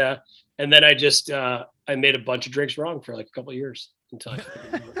did, and then I just I made a bunch of drinks wrong for like a couple of years until I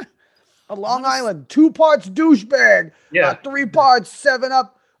A Long Island, 2 parts douchebag, Yeah. 3 parts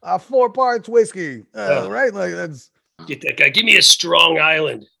 7-Up, 4 parts whiskey. Yeah. Right? Like that's. get that guy. Give me a Strong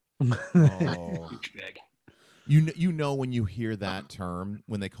Island. Oh. Douchebag. You know when you hear that term,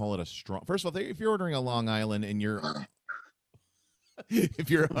 when they call it a strong. First of all, if you're ordering a Long Island and you're if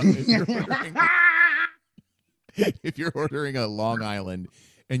you're ordering a Long Island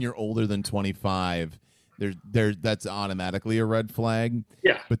and you're older than 25, that's automatically a red flag.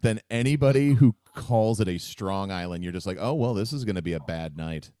 Yeah. But then anybody who calls it a Strong Island, you're just like, oh well, this is going to be a bad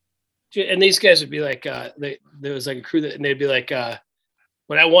night. And these guys would be like, there was like a crew and they'd be like,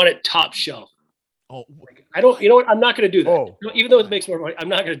 but I want it top shelf. Oh, Like, I don't, you know what? I'm not going to do that. Oh. Even though it makes more money, I'm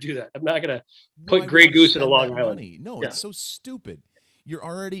not going to do that. I'm not going to put why Grey would you Goose in a spend Long that Island. money? No, Yeah. it's so stupid. You're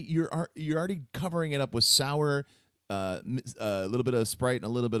already covering it up with sour, a little bit of Sprite and a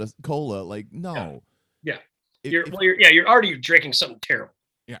little bit of cola. Like, no. Yeah. If- You're if- you're already drinking something terrible.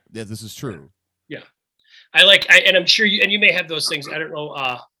 yeah, this is true. And I'm sure you may have those things. I don't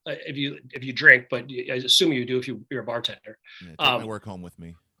know if you drink, but I assume you do if you're a bartender. Yeah, take my Um, work home with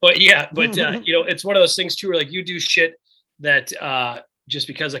me. But you know, it's one of those things too, where like you do shit that just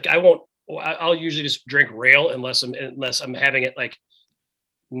because like I'll usually just drink rail unless I'm having it like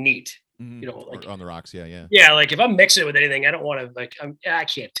neat. Mhm. You know, Or like on the rocks. Yeah. yeah, like if I'm mixing it with anything, I don't want to like I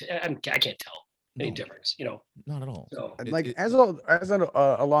can't tell any No. difference. You know, Not at all. so Like as a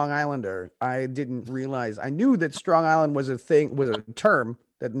Long Islander, I didn't realize. I knew that Strong Island was a term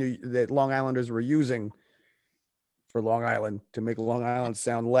that Long Islanders were using for Long Island to make Long Island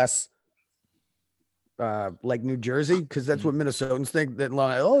sound less like New Jersey, because that's what Minnesotans think that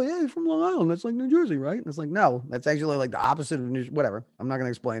oh yeah, he's from Long Island, that's like New Jersey, right? And it's like, no, that's actually like the opposite of whatever. I'm not gonna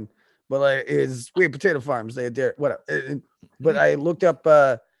explain, but like we had potato farms, they had dairy, whatever. But I looked up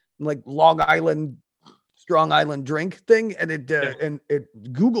like Long Island Strong Island drink thing, and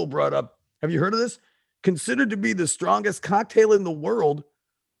it Google brought up, have you heard of this? Considered to be the strongest cocktail in the world,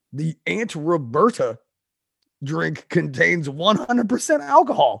 the Aunt Roberta drink contains 100%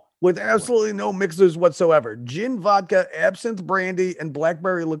 alcohol with absolutely no mixers whatsoever. Gin, vodka, absinthe, brandy, and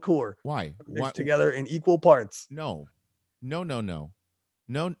blackberry liqueur Why? mixed together in equal parts. No. No.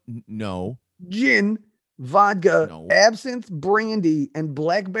 Gin, vodka, No. absinthe, brandy, and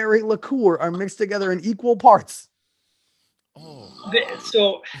blackberry liqueur are mixed together in equal parts. Oh.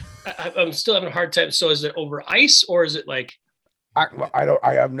 so I'm still having a hard time. So is it over ice or is it like? I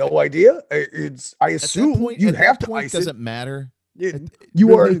have no idea. I At that assume point, you at that have to point, ice doesn't it. matter. You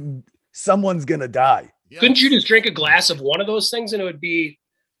really- are, someone's gonna die. Couldn't you just drink a glass of one of those things and it would be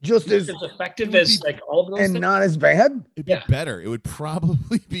Just as as effective it would as be- like all of those and things? not as bad. It'd be Yeah. better. It would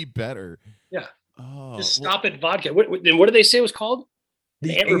probably be better. Yeah. Oh, Just well, stop at vodka. What did they say it was called?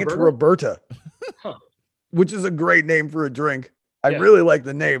 The Aunt Aunt Roberta? Roberta, Huh. which is a great name for a drink. I Yeah. really like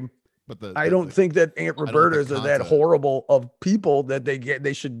the name. But I don't think that Aunt don't like Roberta's the are that concept. horrible of people that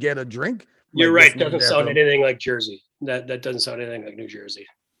they should get a drink. You're like right. this named Doesn't after sound them. anything like Jersey. That doesn't sound anything like New Jersey.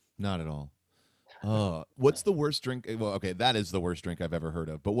 Not at all. What's the worst drink? Well, okay, that is the worst drink I've ever heard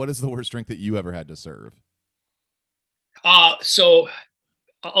of. But what is the worst drink that you ever had to serve? So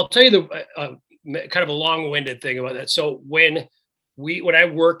I'll tell you the kind of a long-winded thing about that. So when I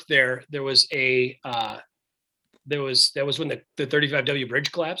worked there, there was that was when the 35W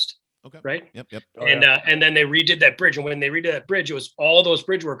bridge collapsed. Okay. Right. Yep. And then they redid that bridge. And when they redid that bridge, it was all those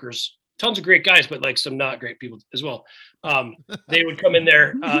bridge workers, tons of great guys, but like some not great people as well. They would come in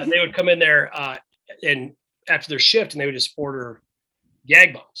there. And after their shift, and they would just order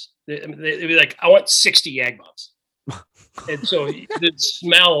Yag bombs. They'd be like, I want 60 Yag bombs. And so the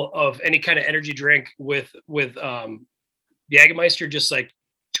smell of any kind of energy drink with Jägermeister just like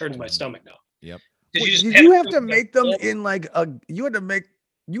turns my stomach now. Yep. Did you have to make them in like you had to make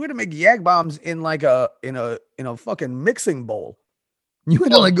Yag bombs in like a fucking mixing bowl. You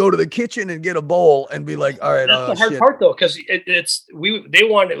had to like go to the kitchen and get a bowl and be like, all right, that's the hard part though, because they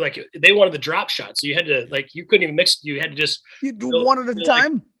wanted the drop shot, so you had to you couldn't even mix. You had to just do one at a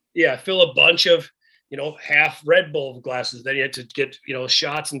time. Fill a bunch of half Red Bull glasses. Then you had to get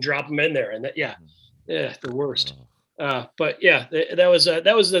shots and drop them in there, and the worst. But yeah, that was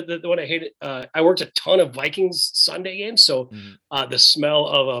the one I hated. I worked a ton of Vikings Sunday games, so the smell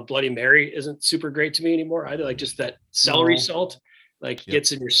of a Bloody Mary isn't super great to me anymore. I like just that celery salt,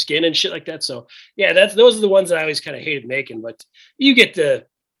 gets in your skin and shit like that. So yeah, those are the ones that I always kind of hated making. But you get it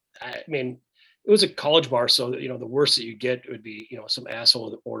was a college bar, so the worst that you get would be some asshole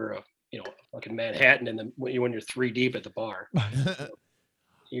would order a fucking Manhattan, and then when you're 3 deep at the bar.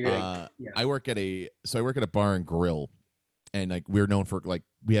 I work at a bar and grill, and we're known for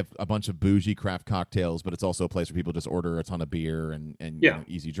we have a bunch of bougie craft cocktails, but it's also a place where people just order a ton of beer and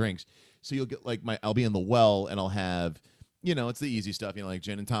easy drinks. So you'll get I'll be in the well and I'll have it's the easy stuff, like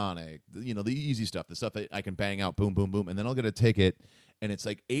gin and tonic, the easy stuff, the stuff that I can bang out, boom, boom, boom, and then I'll get a ticket, and it's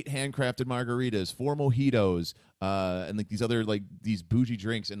 8 handcrafted margaritas, 4 mojitos, and these other these bougie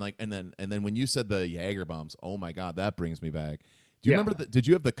drinks, and then when you said the Jaeger bombs, oh my god, that brings me back. Do you remember? Did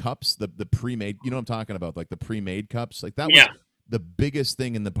you have the cups, the pre-made? You know what I'm talking about, the pre-made cups, that was the biggest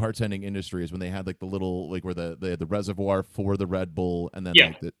thing in the bartending industry, is when they had the little where they had the reservoir for the Red Bull, and then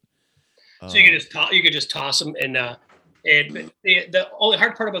so you could just toss them, and the only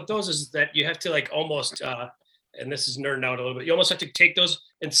hard part about those is that you have to almost and this is nerding out a little bit. You almost have to take those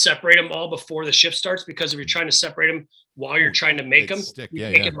and separate them all before the shift starts, because if you're trying to separate them while you're trying to make them,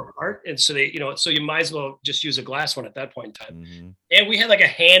 you take them apart. And so so you might as well just use a glass one at that point in time. Mm-hmm. And we had a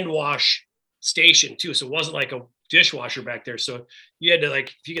hand wash station too. So it wasn't like a dishwasher back there. So you had to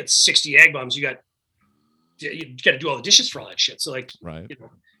if you get 60 egg bombs, you got to do all the dishes for all that shit. So right.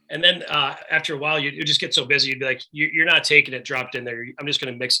 And then after a while, you just get so busy, you'd be like, you're not taking it dropped in there. I'm just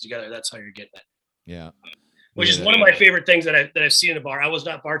going to mix it together. That's how you're getting it. Yeah. Which is one of my favorite things that I've seen in a bar. I was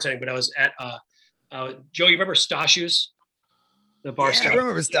not bartending, but I was at Joe. You remember Stashu's? The bar. Yeah, I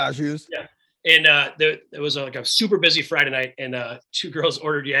remember Stashu's. Yeah. And it was a super busy Friday night, and 2 girls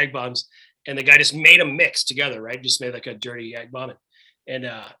ordered Yag bombs, and the guy just made them mix together, right? Just made a dirty Yag bomb, and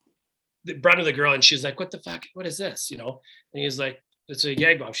they brought to the girl, and she's like, "What the fuck? What is this?" And he's like, "It's a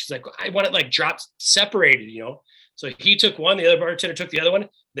Yag bomb." She's like, "I want it dropped, separated," So he took one, the other bartender took the other one.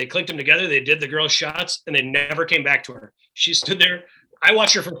 They clinked them together. They did the girl's shots, and they never came back to her. She stood there. I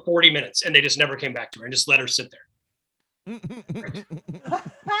watched her for 40 minutes, and they just never came back to her and just let her sit there.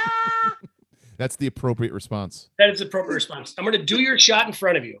 That's the appropriate response. That is the appropriate response. I'm going to do your shot in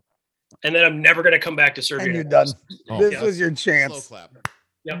front of you, and then I'm never going to come back to serve you. And you're done. This was your chance. Slow clap.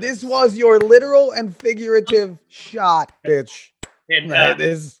 Yep. This was your literal and figurative shot, bitch. And that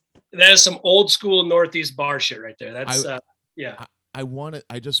is some old school Northeast bar shit right there. That's I would have.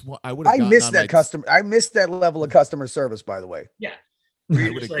 I missed that customer. I missed that level of customer service, by the way. Yeah. I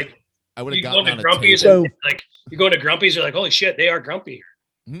would have gotten on Grumpy's. You go to Grumpy's, you're like, holy shit, they are grumpy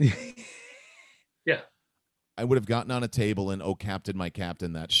here. Yeah. I would have gotten on a table and Captain, my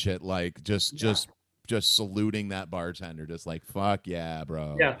captain, that shit. Just saluting that bartender, just fuck yeah,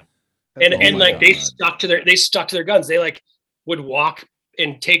 bro. Yeah. And they stuck to their guns. They would walk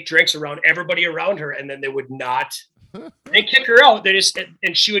and take drinks around everybody around her, and then they would not. They kick her out. They just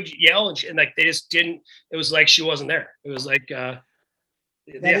and she would yell and they just didn't. It was like she wasn't there. It was that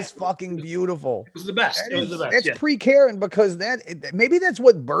is fucking beautiful. It was the best. It was the best. That's pre-Karen, because maybe that's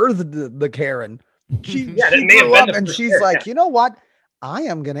what birthed the Karen. She she grew up and she's like, you know what? I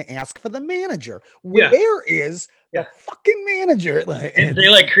am going to ask for the manager. Yeah. Where is Yeah. the fucking manager? Like, And they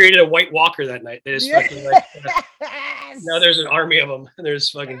like created a White Walker that night. They just fucking like, now there's an army of them. And they're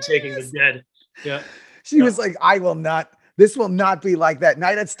just fucking taking the dead. Yeah. She was like, this will not be like that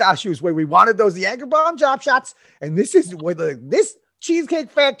night at Stashu's where we wanted those Jaeger bomb drop shots. And this is where this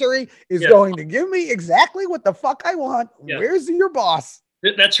Cheesecake Factory is going to give me exactly what the fuck I want. Yeah. Where's your boss?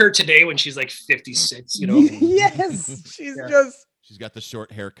 That's her today when she's like 56, you know? Yes. She's got the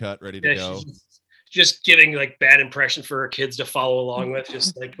short haircut ready to go. She's just giving like bad impression for her kids to follow along with.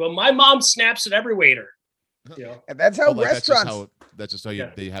 Just like, well, my mom snaps at every waiter. You know? And that's how restaurants. That's just how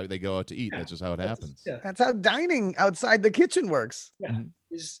they go out to eat. That's just how it happens. Yeah. That's how dining outside the kitchen works. Yeah.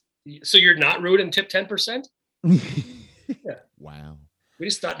 So you're not rude and tip 10%? Yeah. Wow. We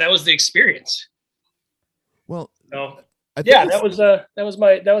just thought that was the experience. Well, no. That was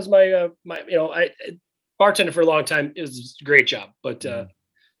my I bartended for a long time. It was a great job, but I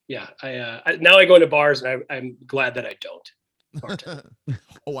now I go into bars and I'm glad that I don't.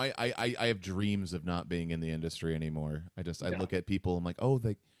 Oh, I have dreams of not being in the industry anymore. I look at people. I'm like, oh,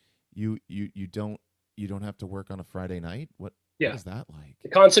 you don't have to work on a Friday night. What is that like? The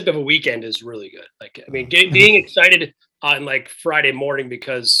concept of a weekend is really good. Like, I mean, being excited on like Friday morning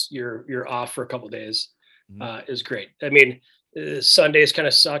because you're off for a couple of days is great. I mean, Sundays kind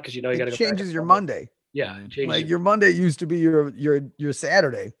of suck because you got to go. Changes your Monday. Yeah, like your Monday used to be your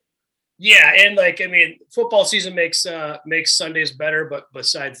Saturday. Yeah, and like I mean, football season makes Sundays better, but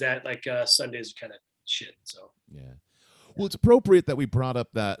besides that, like Sundays are kind of shit. So yeah. Well, it's appropriate that we brought up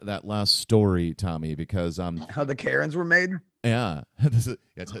that last story, Tommy, because how the Karens were made. Yeah, how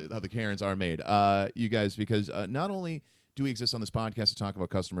the Karens are made. You guys, because not only do we exist on this podcast to talk about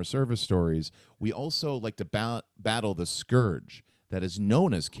customer service stories, we also like to battle the scourge that is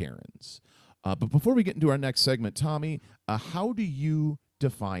known as Karens. But before we get into our next segment, Tommy, how do you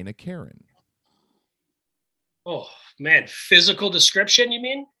define a Karen? Oh man, physical description, you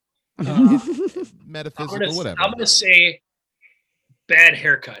mean? Metaphysical, whatever. I'm gonna say bad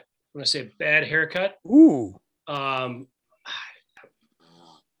haircut. I'm gonna say bad haircut. Ooh.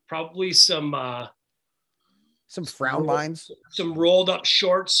 Probably some frown lines, some rolled up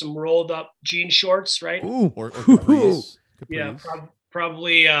shorts, some rolled up jean shorts, right? Ooh, or capris. Yeah,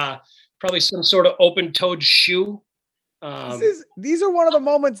 probably some sort of open-toed shoe. These are one of the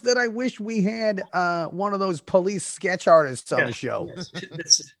moments that I wish we had one of those police sketch artists on the show.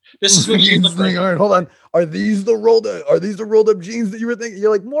 This is what you look like. All right, hold on. Are these the rolled up jeans that you were thinking?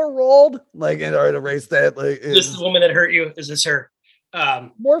 You're like more rolled? Like, all right, erase that. Like, this is the woman that hurt you. Is this her?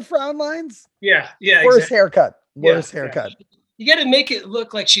 More frown lines? Yeah. Worse haircut. Haircut. You got to make it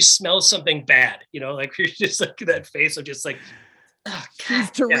look like she smells something bad. Like you're just like that face of just like. Oh,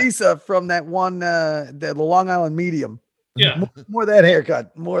 she's Teresa from that one, the Long Island Medium. Yeah, more that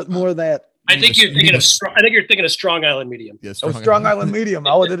haircut, more that. I think you're thinking of Strong Island Medium. Yes, Strong Island Medium.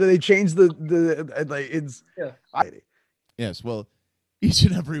 Oh, did they change the like it's? Yeah. Yes. Well, each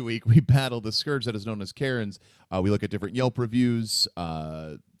and every week we battle the scourge that is known as Karens. We look at different Yelp reviews,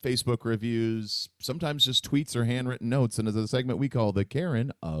 Facebook reviews, sometimes just tweets or handwritten notes, and as a segment we call the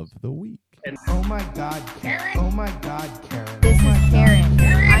Karen of the Week. Oh my God, Karen! Oh my God, Karen! This is Karen.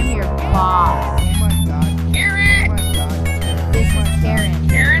 I'm your boss. Oh my God, Karen! Oh my God, Karen! This is Karen.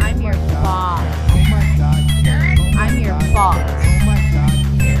 Karen! I'm your boss. Oh my God, Karen! I'm your boss. Oh my God,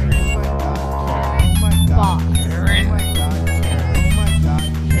 Karen! Oh my God, Karen! Oh my God, Boss. Karen! Oh my God, Karen! Oh my God,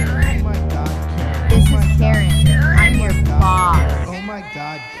 Karen! Oh my God, Karen! This is Karen. I'm your boss. Oh my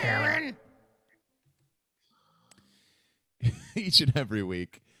God, Karen! Each and every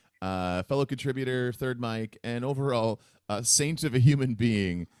week, fellow contributor, third mic, and overall saint of a human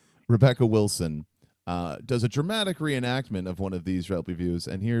being, Rebecca Wilson, does a dramatic reenactment of one of these Yelp reviews.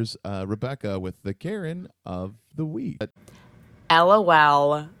 And here's Rebecca with the Karen of the Week.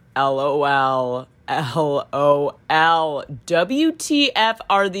 LOL, LOL, LOL. WTF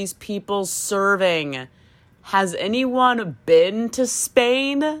are these people serving? Has anyone been to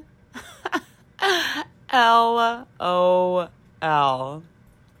Spain? LOL.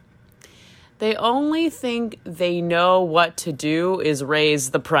 They only think they know what to do is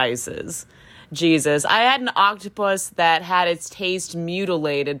raise the prices. Jesus, I had an octopus that had its taste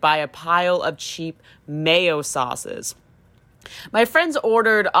mutilated by a pile of cheap mayo sauces. My friends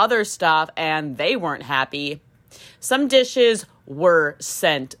ordered other stuff and they weren't happy. Some dishes were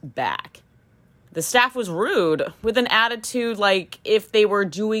sent back. The staff was rude, with an attitude like if they were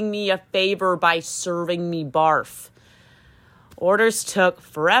doing me a favor by serving me barf. Orders took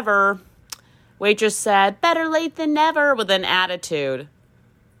forever. Waitress said, better late than never, with an attitude.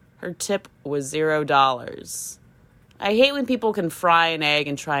 Her tip was $0. I hate when people can fry an egg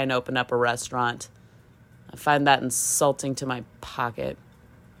and try and open up a restaurant. I find that insulting to my pocket.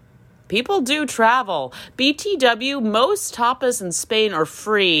 People do travel. BTW, most tapas in Spain are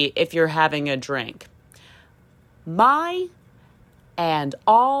free if you're having a drink. My and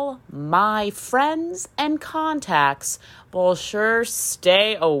all my friends and contacts will sure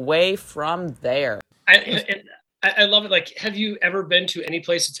stay away from there. I love it. Like, have you ever been to any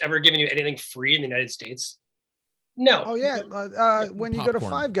place that's ever given you anything free in the United States? No. Oh yeah, when you go to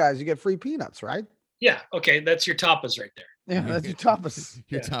Popcorn. Five Guys, you get free peanuts, right? Yeah. Okay. That's your tapas right there. Yeah, that's your tapas.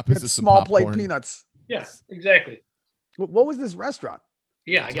 Your Yeah. tapas It's is some small plate popcorn. peanuts. Yeah. Exactly. What was this restaurant?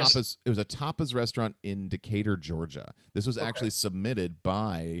 Yeah. I guess. Tapas. It was a tapas restaurant in Decatur, Georgia. This was actually submitted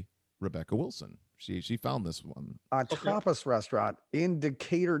by Rebecca Wilson. She found this one. A tapas restaurant in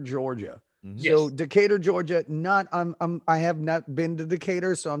Decatur, Georgia. Mhm. Yes. So Decatur, Georgia. I have not been to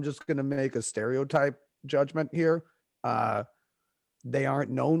Decatur, so I'm just gonna make a stereotype judgment here. They aren't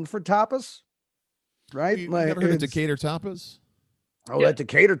known for tapas, right? You never heard of it's- Decatur tapas? Oh, Yeah. that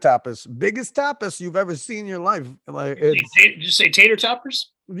Decatur tapas, biggest tapas you've ever seen in your life. Like Did it's you say tater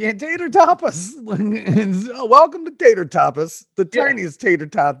toppers? yeah, tater tapas. So, welcome to tater tapas, the Yeah. tiniest tater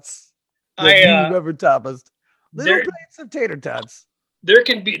tots that I you've ever tapas. Little there- plates of tater tots, there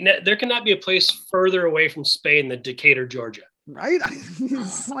cannot be a place further away from Spain than Decatur, Georgia. right?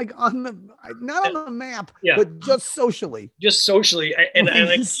 It's like on the not on the map, Yeah. but just socially, Just socially, and I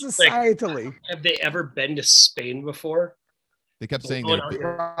like societally. have they ever been to Spain before? They kept saying Oh, they're-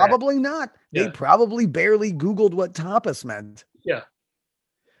 no. Probably not. They Yeah. probably barely Googled what tapas meant. Yeah.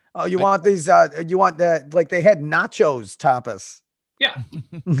 Oh, you want these? You want that? Like they had nachos tapas. Yeah.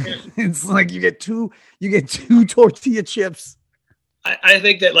 It's like you get two tortilla chips. I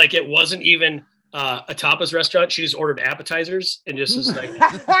think that like it wasn't even a tapas restaurant. She just ordered appetizers and just was like,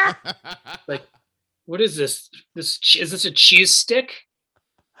 what is this? Is this a cheese stick?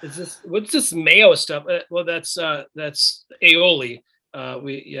 What's this mayo stuff? Well, that's aioli.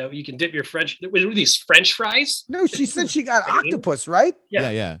 You can dip your French. What are these French fries? No, she said she got octopus, right? Yeah.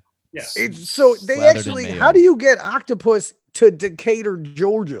 yeah. Yeah. So they Slathered in actually. mayo. How do you get octopus to Decatur,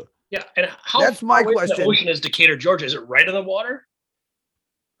 Georgia? Yeah. And how That's my far away from question. The ocean is Decatur, Georgia. Is it right on the water?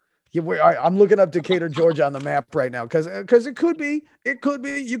 Yeah, I'm looking up Decatur, Georgia on the map right now because it could be. You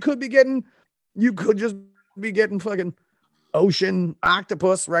could just be getting fucking ocean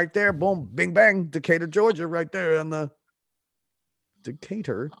octopus right there. Boom, bing bang, Decatur, Georgia, right there on the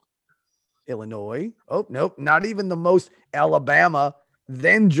Decatur, Illinois. Oh nope, not even the most Alabama,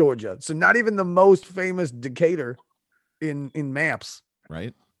 then Georgia. So not even the most famous Decatur in maps.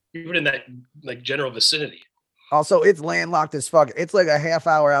 right? Even in that like general vicinity. Also, it's landlocked as fuck. It's like a half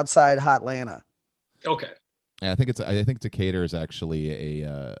hour outside Hotlanta. Okay. Yeah, I think Decatur is actually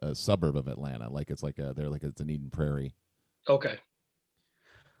a suburb of Atlanta. Like it's it's an Eden Prairie. Okay.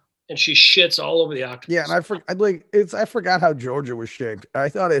 And she shits all over the octopus. Yeah, and I forgot how Georgia was shaped. I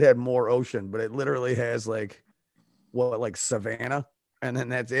thought it had more ocean, but it literally has like Savannah, and then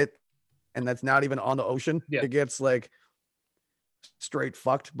that's it. And that's not even on the ocean. Yeah. It gets like straight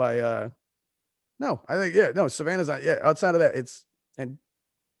fucked by Savannah's not outside of that, and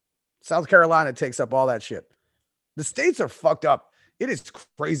South Carolina takes up all that shit. The states are fucked up. It is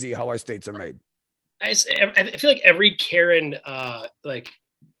crazy how our states are made. I feel like every Karen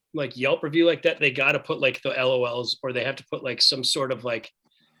like Yelp review like that, they got to put like the LOLs, or they have to put like some sort of like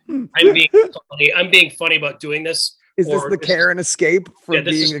I'm being funny about doing this. Is this or the Karen escape from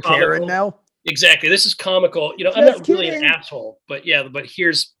this is being a Karen comical. now? Exactly. This is comical. You know, I'm Just not really an kidding. asshole, but yeah, but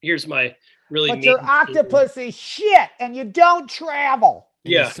here's my really But mean- your octopus is shit and you don't travel.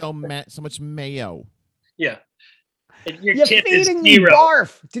 And Yeah. there's so much mayo. Yeah. And your You're tip is feeding me zero.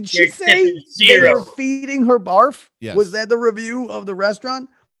 barf. Did Your she tip say is they zero. were feeding her barf? Yes. Was that the review of the restaurant?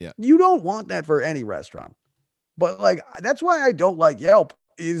 Yeah. You don't want that for any restaurant. But like that's why I don't like Yelp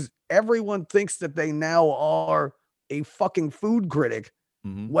is everyone thinks that they now are a fucking food critic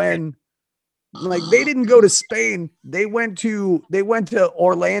Mhm. when like they didn't go to Spain. They went to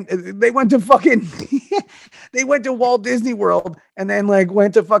Orlando. They went to fucking they went to Walt Disney World and then like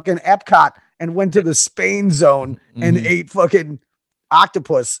went to fucking Epcot and went to the Spain zone and Mhm. ate fucking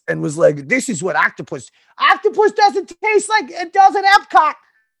octopus and was like, this is what octopus doesn't taste like it does at Epcot.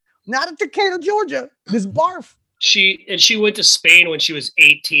 Not at Decatur, Georgia. This barf. She went to Spain when she was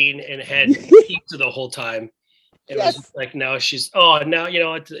 18 and had pizza the whole time. It was Yes. like now she's now you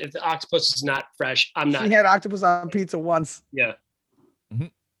know if the octopus is not fresh, I'm not. She had octopus on pizza once. Yeah.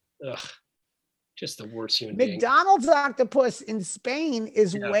 Mhm. Ugh. Just the worst human being. McDonald's octopus in Spain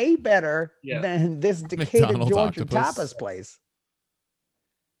is Yeah. way better Yeah. than this Decatur, McDonald's Georgia octopus. tapas place.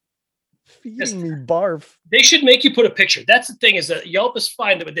 Feeding me barf. They should make you put a picture. That's the thing, is that Yelp is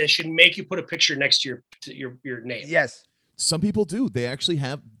fine, but they should make you put a picture next to your name. Yes. Some people do. They actually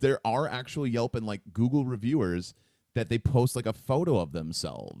have. There are actual Yelp and like Google reviewers that they post like a photo of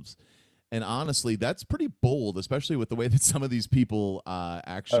themselves. And honestly, that's pretty bold, especially with the way that some of these people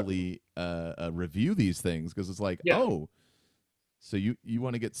actually review these things, because it's like, oh, so you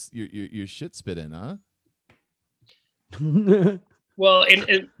want to get your shit spit in, huh? Well,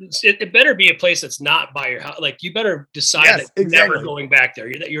 it better be a place that's not by your house. Like, you better decide that you're never going back there.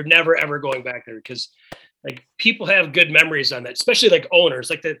 You're never ever going back there, because like people have good memories on that, especially like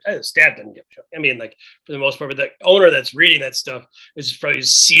owners. Like the staff doesn't give a shit. I mean, like for the most part, but the owner that's reading that stuff is probably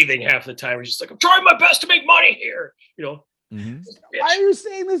seething half the time. He's just like, I'm trying my best to make money here, you know. Mm-hmm. Why are you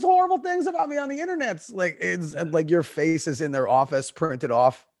saying these horrible things about me on the internet? Like, it's like your face is in their office, printed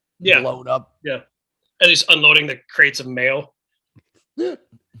off, blown up. Yeah, and he's unloading the crates of mail.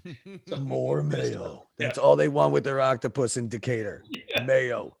 More mayo. That's all they want with their octopus in Decatur.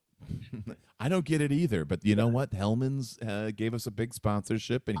 Mayo. I don't get it either, but you know what? Hellman's gave us a big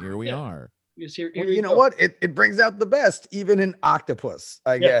sponsorship, and here we are. Here well, you know what? It brings out the best, even in octopus,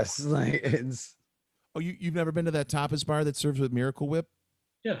 I guess. Like, it's. Oh, you've never been to that tapas bar that serves with Miracle Whip?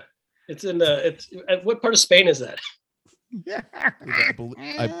 Yeah, it's in what part of Spain is that? Yeah,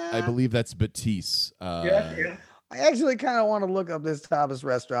 I believe that's Batiste. I actually kind of want to look up this tapas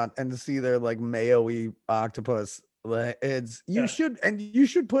restaurant and to see their like mayo-y octopus. You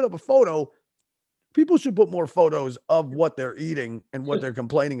should put up a photo. People should put more photos of what they're eating and what they're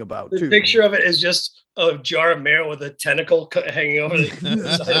complaining about. The picture of it is just a jar of mayo with a tentacle hanging over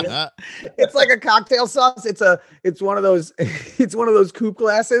the It's like a cocktail sauce. It's one of those coupe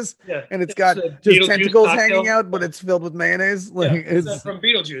glasses, and it's got just tentacles hanging out, but it's filled with mayonnaise. Like, it's from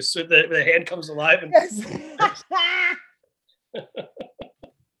Beetlejuice. So the hand comes alive and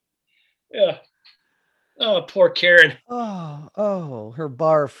yeah. Oh, poor Karen. Oh, her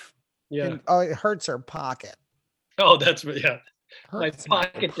barf. Yeah. And, it hurts her pocket. Oh, that's my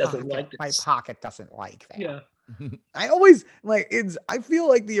pocket doesn't like this. My pocket doesn't like that. Yeah. I always I feel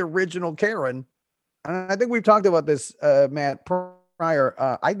like the original Karen, and I think we've talked about this, Matt,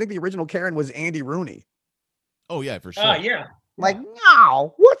 prior. I think the original Karen was Andy Rooney. Oh yeah, for sure. Yeah. Like,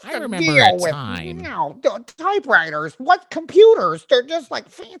 no, what's the deal with the typewriters? What computers? They're just like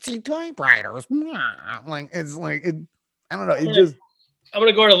fancy typewriters. Like, it's like it. I don't know. It just. I'm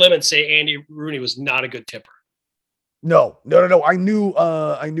gonna go on a limb and say Andy Rooney was not a good tipper. No. I knew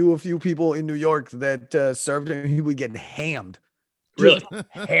a few people in New York that served him. He would get hammed, really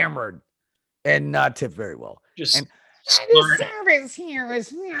hammered, and not tip very well. Just the service here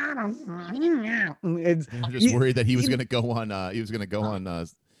is. I'm just worried that he was gonna go on.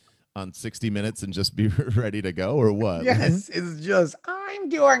 On 60 Minutes and just be ready to go, or what? Yes, it's just I'm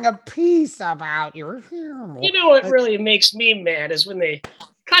doing a piece about your humor. You know what really makes me mad is when they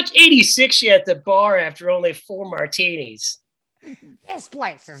catch 86 you at the bar after only 4 martinis. This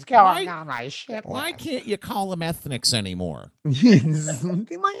place is going on my shit. Why can't you call them ethnics anymore?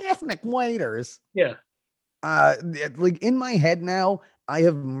 My ethnic waiters. Yeah. Like in my head now, I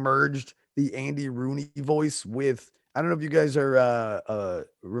have merged the Andy Rooney voice with. I don't know if you guys are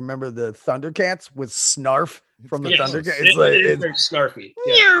remember the Thundercats with Snarf from the Thundercats. It's very snarfy.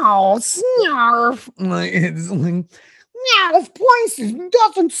 Meow, Snarf. Like, it's like, this place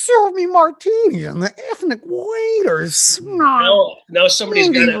doesn't serve me martini, and the ethnic waiters snarf. Now somebody's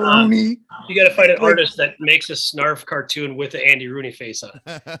got to. You got to find an artist that makes a Snarf cartoon with the Andy Rooney face on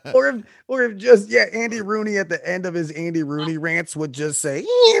it. or if just Andy Rooney at the end of his Andy Rooney rants would just say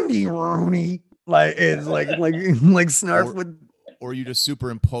Andy Rooney. Like it's like Snarf would, or you just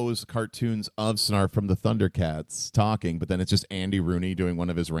superimpose cartoons of Snarf from the Thundercats talking, but then it's just Andy Rooney doing one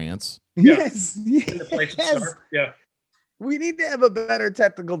of his rants. Yes. Yeah. We need to have a better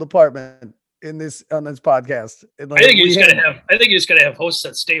technical department on this podcast. Like, I think you just gotta have hosts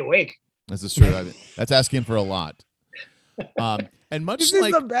that stay awake. This is true. That's asking for a lot. And much this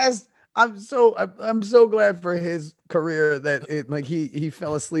like is the best. I'm so glad for his career that he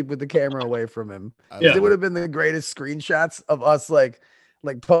fell asleep with the camera away from him. It would have been the greatest screenshots of us that's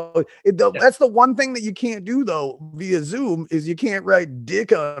the one thing that you can't do though via Zoom is you can't write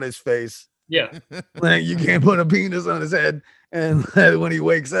dick on his face. Yeah. Like you can't put a penis on his head, and when he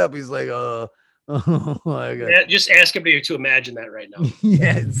wakes up, he's like, just ask him to imagine that right now.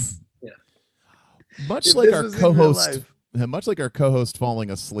 Yes. Yeah. Much like our co-host falling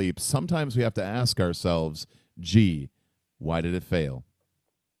asleep, sometimes we have to ask ourselves, gee, why did it fail?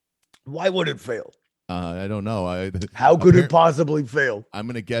 Why would it fail? I don't know. How could it possibly fail? I'm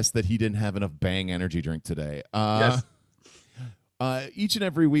going to guess that he didn't have enough Bang energy drink today. Yes. Each and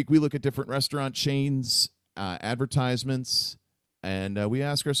every week, we look at different restaurant chains, advertisements, and we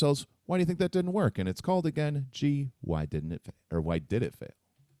ask ourselves, why do you think that didn't work? And it's called again, gee, why didn't it fail? Or why did it fail?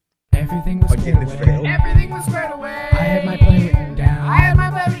 Everything was squared away. Everything was squared away. I had my plan written down. I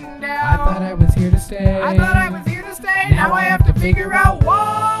thought I was here to stay. Now I have to figure out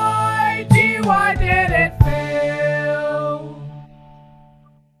why. Gee, why did it fail?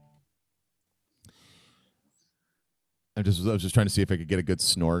 I was just trying to see if I could get a good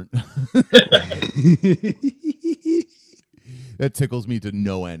snort. That tickles me to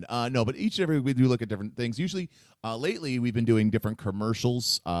no end. No, but each and every week we do look at different things. Usually, lately we've been doing different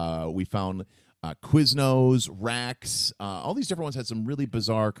commercials. We found Quiznos, Racks, all these different ones had some really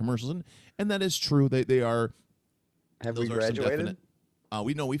bizarre commercials, and that is true. They are. Have we graduated?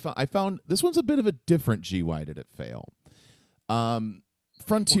 I found this one's a bit of a different G. Why did it fail?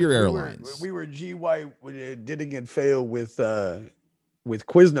 Frontier Airlines. We were GY didn't it fail with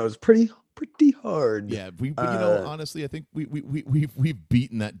Quiznos pretty hard. Yeah, we honestly, I think we've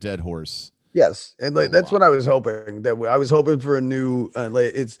beaten that dead horse. Yes, and that's what I was hoping. I was hoping for a new.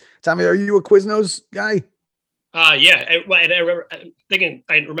 It's Tommy. Are you a Quiznos guy? Yeah. I remember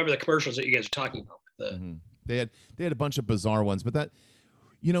the commercials that you guys are talking about. They had a bunch of bizarre ones, but that.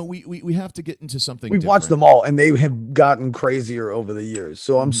 We have to get into something. We've watched them all, and they have gotten crazier over the years.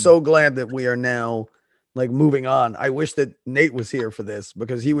 So I'm so glad that we are now moving on. I wish that Nate was here for this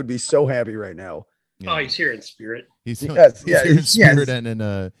because he would be so happy right now. Yeah. Oh, he's here in spirit. He's here in spirit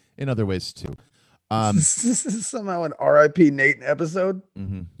and in other ways too. This is somehow an R.I.P. Nate episode.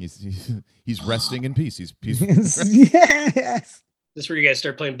 He's resting in peace. He's yes. This is where you guys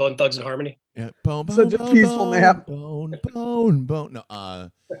start playing Bone Thugs and Harmony. Yeah, such a peaceful nap. Bone.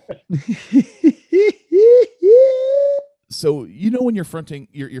 No, so when you're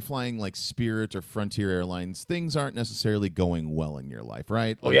you're flying like Spirit or Frontier Airlines, things aren't necessarily going well in your life,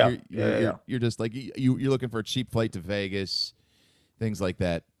 right? Oh like yeah. You're just like you're looking for a cheap flight to Vegas, things like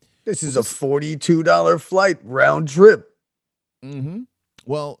that. This is a $42 flight round trip.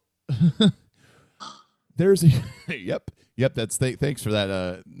 Well, there's Yep, that's thanks for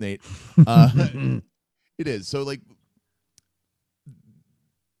that, Nate. It is. So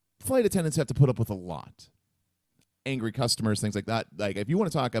flight attendants have to put up with a lot. Angry customers, things like that. Like if you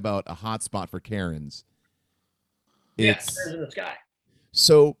want to talk about a hot spot for Karens, it's in the sky.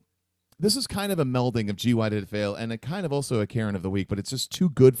 So this is kind of a melding of G. Why did it fail? And a kind of also a Karen of the week, but it's just too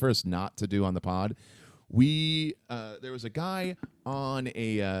good for us not to do on the pod. There was a guy on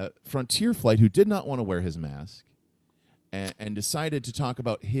a Frontier flight who did not want to wear his mask. And decided to talk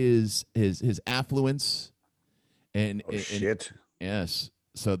about his affluence and shit. Yes.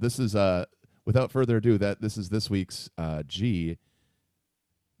 So this is without further ado, this is this week's G.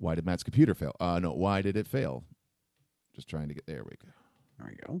 Why did Matt's computer fail? No, why did it fail? Just trying to get there. We go. There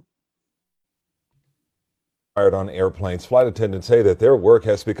we go. Fired on airplanes, flight attendants say that their work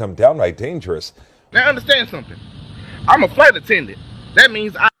has become downright dangerous. Now understand something. I'm a flight attendant. That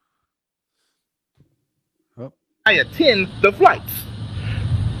means I attend the flights.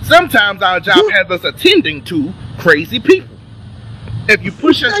 Sometimes our job has us attending to crazy people. If you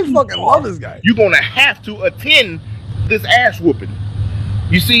push us, I fucking love this guy. You're gonna have to attend this ass whooping.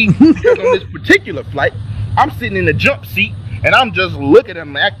 You see, because on this particular flight, I'm sitting in the jump seat and I'm just looking at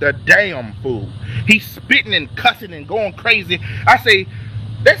him act a damn fool. He's spitting and cussing and going crazy. I say,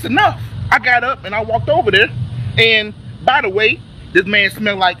 that's enough. I got up and I walked over there. And by the way, this man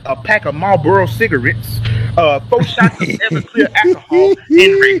smelled like a pack of Marlboro cigarettes, 4 shots of Everclear alcohol,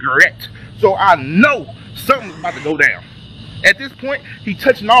 and regret. So I know something's about to go down. At this point, he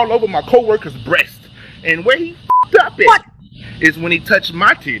touching all over my coworker's breast. And where he f***ed up at is when he touched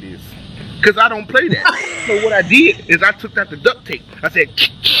my titties. Because I don't play that. So what I did is I took out the duct tape. I said,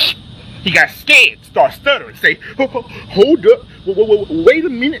 he got scared, start stuttering, say, hold up, wait a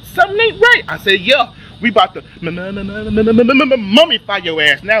minute, something ain't right. I said, yeah. We about to mummify your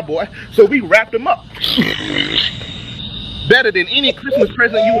ass now, boy. So we wrapped him up. Better than any Christmas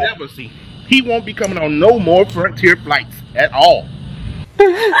present you would ever see. He won't be coming on no more Frontier flights at all.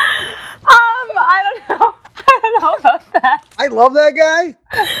 I don't know about that. I love that guy.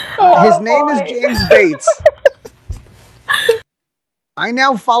 His name is James Bates. I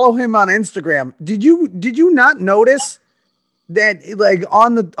now follow him on Instagram. Did you not notice that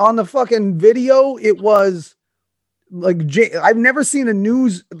on the fucking video it was I've never seen a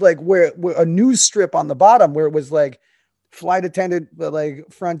news where a news strip on the bottom where it was flight attendant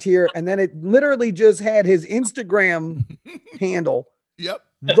Frontier, and then it literally just had his Instagram handle. Yep.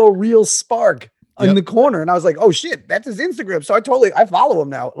 The Real Spark in the corner, and I was like, oh shit, that's his Instagram. So I follow him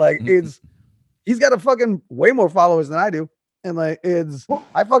now. He's got a fucking way more followers than I do. And like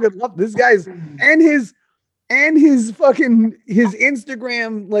I fucking love this guy's and his fucking his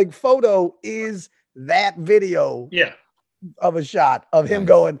Instagram like photo is that video of a shot of him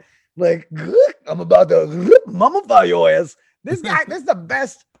going like I'm about to mummify your ass. This guy, this is the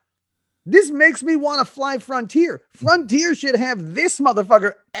best. This makes me want to fly Frontier. Frontier should have this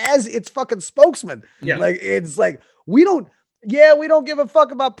motherfucker as its fucking spokesman. Yeah. Like it's like we don't give a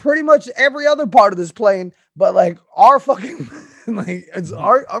fuck about pretty much every other part of this plane, but like our fucking like it's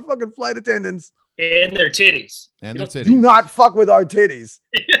our fucking flight attendants and their titties. Do not fuck with our titties.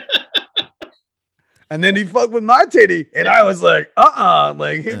 And then he fucked with my titty, and I was like,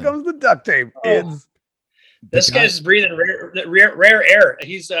 like here comes the duct tape. This guy's breathing rare air.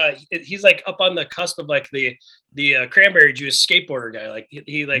 He's like up on the cusp of like the cranberry juice skateboarder guy. Like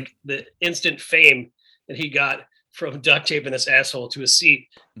he like the instant fame that he got from duct taping this asshole to a seat,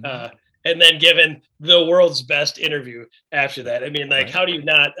 and then given the world's best interview after that. I mean, like, how do you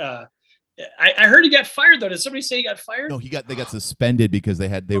not? I heard he got fired though. Did somebody say he got fired? No, they got suspended because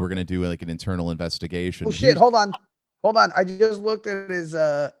they were going to do like an internal investigation. Oh shit! Hold on. I just looked at his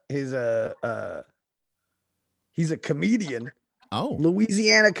he's a comedian. Oh,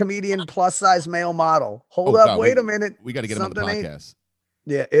 Louisiana comedian, plus size male model. Hold up, wait a minute. We got to get him on the podcast.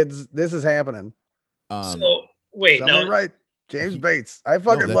 Yeah, this is happening. So wait, no, right? James Bates. I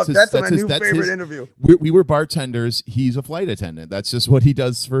fucking love that's my new favorite interview. We were bartenders. He's a flight attendant. That's just what he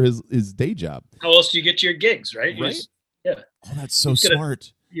does for his day job. How else do you get to your gigs, right? Right? Yeah. Oh, that's so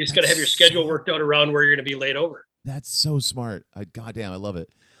smart. You just got to have your schedule worked out around where you're going to be laid over. That's so smart. Goddamn, I love it.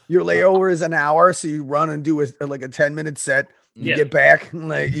 Your layover is an hour, so you run and do a 10-minute set. You get back,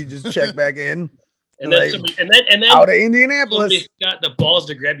 like you just check back in, and then and then out of Indianapolis, got the balls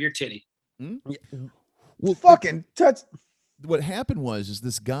to grab your titty. Well, fucking touch. What happened was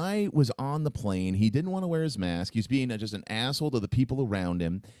this guy was on the plane. He didn't want to wear his mask. He was being just an asshole to the people around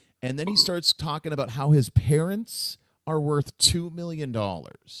him, and then he starts talking about how his parents are worth $2 million. Like,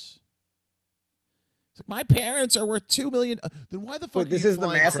 my parents are worth $2 million. Then why the fuck? This is the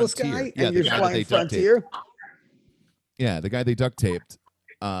maskless guy, and you're flying Frontier. Yeah, the guy they duct taped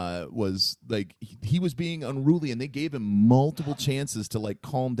was like he was being unruly, and they gave him multiple chances to like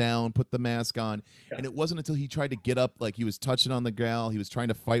calm down, put the mask on, and it wasn't until he tried to get up, like he was touching on the gal, he was trying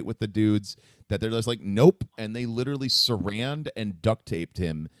to fight with the dudes, that they're just like nope, and they literally saraned and duct taped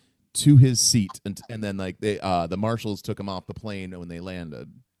him to his seat, and then like the marshals took him off the plane when they landed.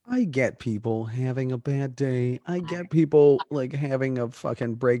 I get people having a bad day. I get people like having a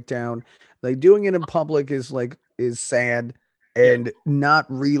fucking breakdown. Like doing it in public is sad, and not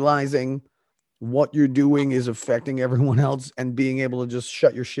realizing what you're doing is affecting everyone else, and being able to just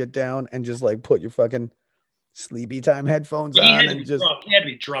shut your shit down and just like put your fucking sleepy time headphones on and just he had to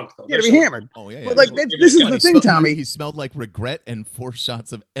be drunk though. He had to be hammered. Oh yeah. But like this is the thing, Tommy. He smelled like regret and 4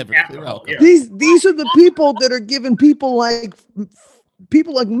 shots of Everclear alcohol. Yeah. These are the people that are giving people like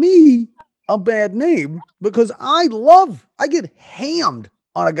me a bad name, because I get hammed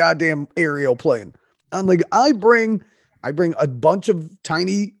on a goddamn aerial plane. I'm like, I bring a bunch of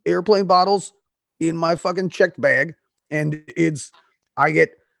tiny airplane bottles in my fucking checked bag, and I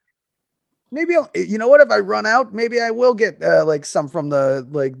get, maybe you know what, if I run out, maybe I will get like some from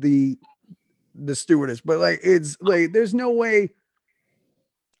the stewardess, but like it's like there's no way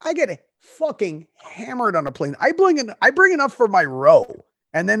I get fucking hammered on a plane. I bring enough for my row,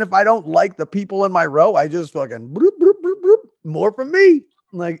 and then if I don't like the people in my row, I just fucking bloop, bloop, bloop, bloop, more from me.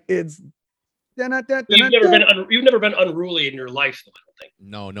 Like it's you've never been unruly in your life, though, I don't think.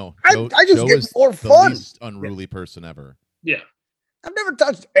 No. I just get more fun. The least unruly person ever. Yeah. I've never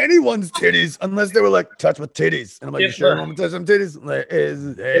touched anyone's titties unless they were like, touch with titties. And I'm like, you sure I'm gonna touch some titties? Like,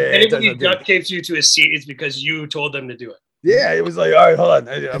 if anybody duct tapes you to a seat, it's because you told them to do it. Yeah, it was like, all right, hold on.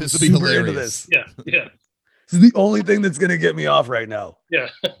 I'm This super would be into hilarious. this. Yeah. This is the only thing that's gonna get me off right now. Yeah.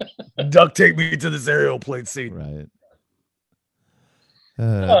 Duct tape me to this aerial plane seat. Right.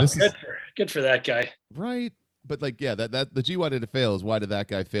 Good for that guy. Right. But like, yeah, that the G, why did it fail is why did that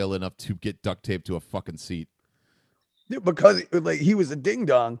guy fail enough to get duct taped to a fucking seat? Because like he was a ding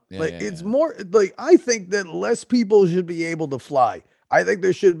dong. Yeah, more like, I think that less people should be able to fly. I think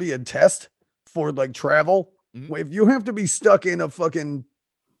there should be a test for like travel. Mm-hmm. If you have to be stuck in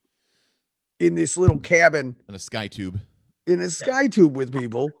this little cabin in a sky tube with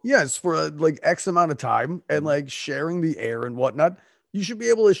people, yes, for like X amount of time, and like sharing the air and whatnot, you should be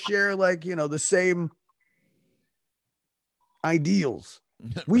able to share like, the same ideals.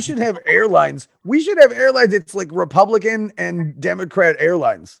 We should have airlines. It's like Republican and Democrat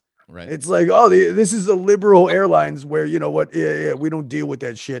airlines. Right. It's like, oh, this is a liberal airlines where, we don't deal with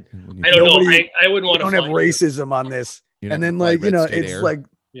that shit. I don't know. I wouldn't want to. We don't have racism on this. You're And not then gonna fly Red State it's Air? like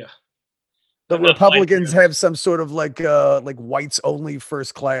Yeah. the I'm not flying Republicans Air. have some sort of like whites only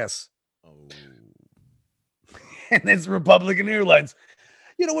first class. Oh. And it's Republican Airlines.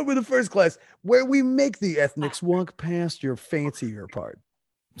 You know what? We're the first class where we make the ethnics walk past your fancier part.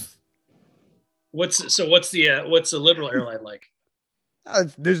 What's the liberal airline like?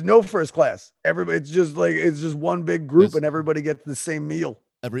 There's no first class. Everybody, it's just one big group, There's- and everybody gets the same meal.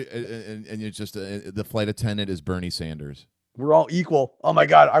 And it's just the flight attendant is Bernie Sanders. We're all equal. Oh my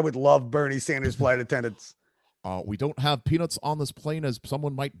God, I would love Bernie Sanders flight attendants. We don't have peanuts on this plane as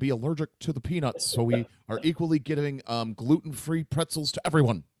someone might be allergic to the peanuts, so we are equally giving gluten-free pretzels to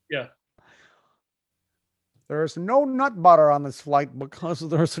everyone. Yeah. There's no nut butter on this flight because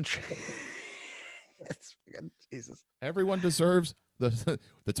there's a Jesus. Everyone deserves the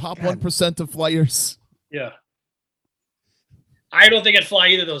top 1% of flyers. Yeah. I don't think I'd fly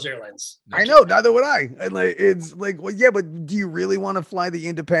either of those airlines. I know, neither would I. And it's like, well, yeah, but do you really want to fly the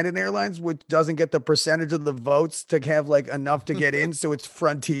independent airlines, which doesn't get the percentage of the votes to have like enough to get in? So it's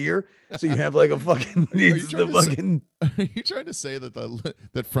Frontier. So you have like a fucking. Are you It's the trying to say- fucking. Are you trying to say that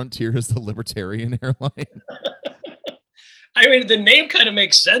that Frontier is the libertarian airline? I mean, the name kind of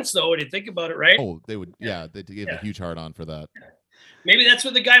makes sense though when you think about it, right? Oh, they would. Yeah, they gave a huge hard on for that. Maybe that's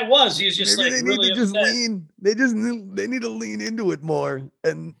what the guy was. He was just Maybe like they need really to just upset. lean. They need to lean into it more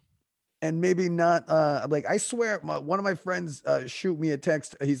and maybe not. Like I swear, one of my friends shoot me a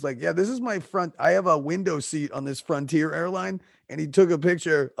text. He's like, "Yeah, this is my front. I have a window seat on this Frontier airline," and he took a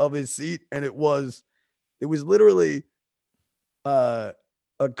picture of his seat, and it was literally a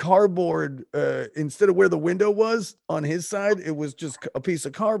cardboard. Instead of where the window was on his side, it was just a piece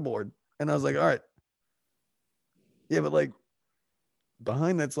of cardboard. And I was like, "All right, yeah, but like."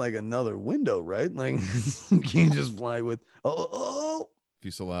 Behind that's like another window, right? Like you can't just fly with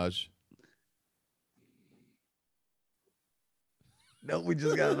Fuselage. No, we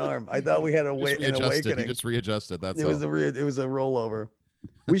just got an arm. I thought we had an Just readjusted. awakening. You just readjusted. That's It was all. it was a rollover.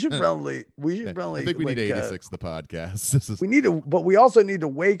 We should probably I think we need 86 the podcast. This is. we need to, but we also need to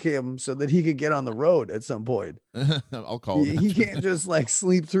wake him so that he could get on the road at some point. I'll call him. He can't just like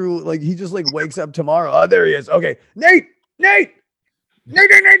sleep through. Like he just like wakes up tomorrow. Oh, there he is. Okay, Nate.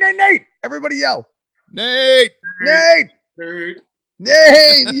 Everybody yell. Nate. Nerd.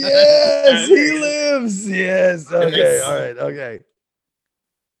 Nate. Yes, he lives. Yes. Okay. All right. Okay.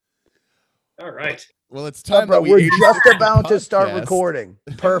 All right. Well, it's Oh, time. bro, that we we're 86 just the about to start podcast. recording.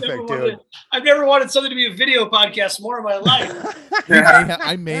 Perfect, dude. I've never wanted something to be a video podcast more in my life.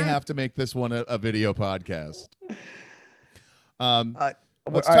 I may have to make this one a video podcast. It's All time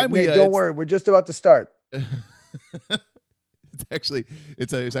right, we. Nate, don't it's- worry. We're just about to start.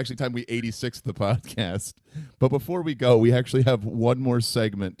 It's actually time we 86 the podcast. But before we go, we actually have one more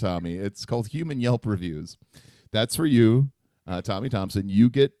segment, Tommy. It's called Human Yelp Reviews. That's for you, Tommy Thompson. You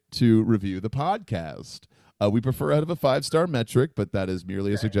get to review the podcast. We prefer out of a 5-star metric, but that is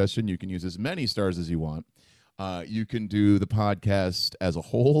merely a suggestion. You can use as many stars as you want. You can do the podcast as a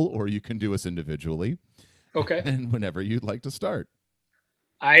whole, or you can do us individually. Okay. And whenever you'd like to start.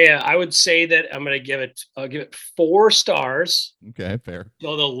 I would say that I'm going to give it 4 stars. Okay, fair.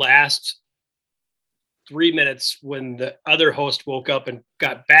 So the last 3 minutes when the other host woke up and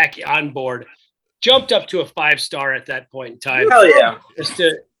got back on board, jumped up to a 5-star at that point in time. Hell yeah. Just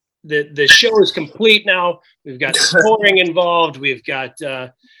the show is complete now. We've got scoring involved. We've got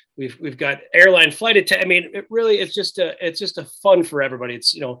we've got airline flight attendant. I mean, it's just a fun for everybody.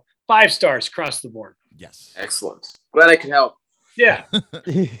 It's 5 stars across the board. Yes. Excellent. Glad I could help. Yeah.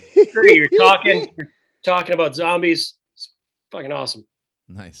 Great. You're talking about zombies. It's fucking awesome.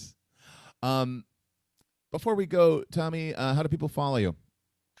 Nice. Before we go, Tommy, how do people follow you?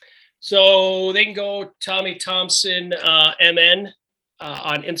 So they can go Tommy Thompson MN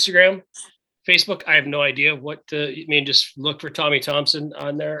on Instagram, Facebook. I have no idea what you mean. Just look for Tommy Thompson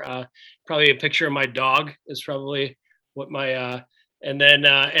on there. Probably a picture of my dog is probably what my and then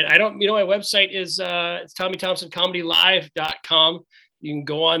and I don't my website is it's TommyThompsonComedyLive.com. You can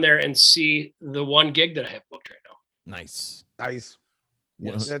go on there and see the one gig that I have booked right now. Nice.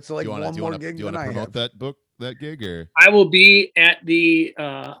 Yes. That's like one more gig do you than I promote have. that gig or? I will be at the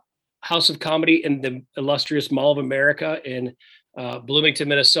House of Comedy in the illustrious Mall of America in Bloomington,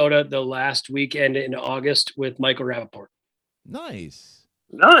 Minnesota, the last weekend in August with Michael Rappaport. Nice.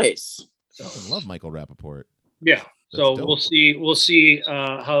 Nice. I love Michael Rappaport. Yeah. So dope. we'll see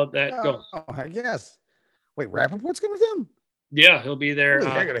how that goes. Oh, I guess. Wait, Rappaport's coming with him? Yeah, he'll be there.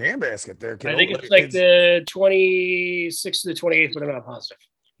 I got a handbasket there. I think it's like the 26th to the 28th, but I'm not positive.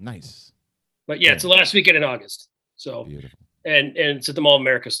 Nice. But yeah, it's the last weekend in August. So Beautiful. and it's at the Mall of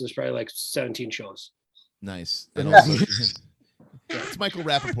America, so there's probably like 17 shows. Nice. And also, it's Michael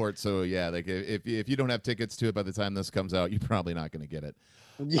Rappaport, so yeah, like if you don't have tickets to it by the time this comes out, you're probably not going to get it.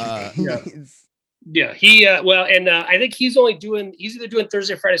 Yeah, he and I think he's either doing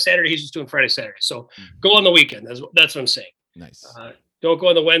Thursday, Friday, Saturday. He's just doing Friday, Saturday. So go on the weekend. That's what I'm saying. Nice. Don't go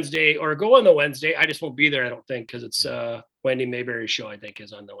on the Wednesday, or go on the Wednesday. I just won't be there. I don't think, because it's Wendy Mayberry's show. I think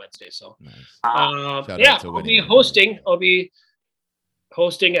is on the Wednesday. So nice. I'll be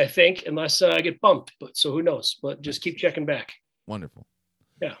hosting. I think, unless I get bumped. But so who knows? But just keep checking back. Wonderful.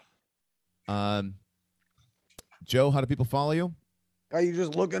 Yeah. Joe, how do people follow you? You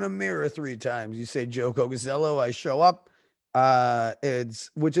just look in a mirror 3 times. You say Joe Cogazello. I show up.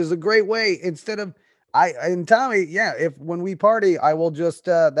 Which is a great way. Instead of and Tommy, if when we party, I will just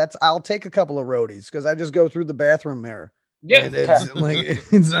I'll take a couple of roadies because I just go through the bathroom mirror. Yeah, and it's like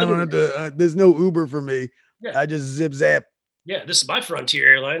I don't have to. There's no Uber for me. Yeah. I just zip zap. Yeah, this is my Frontier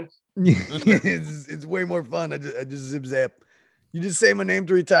airline. It's way more fun. I just zip zap. You just say my name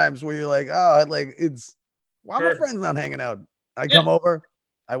 3 times where you're like, oh, like it's why my friends not hanging out. I come over,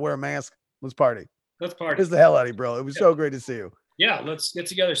 I wear a mask. Let's party. Let's party. Kiss the hell out of you, bro. It was so great to see you. Yeah, let's get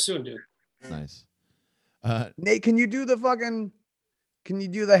together soon, dude. Nice. Nate, can you do the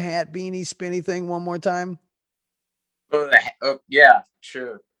hat beanie spinny thing one more time? Yeah,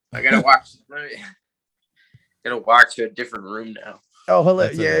 sure. I gotta watch. Gotta walk to a different room now. Oh, hello.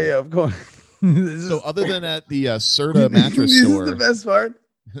 Yeah, of course. So other than at the Serta mattress store, this is the best part.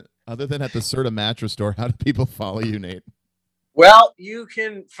 Other than at the Serta mattress store, how do people follow you, Nate? Well, you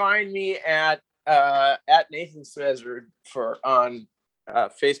can find me at Nathan Smezrud on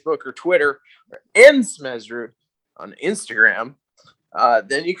Facebook or Twitter, or N Smezrud on Instagram.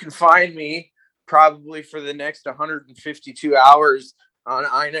 Then you can find me probably for the next 152 hours on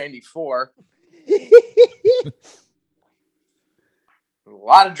I-94. A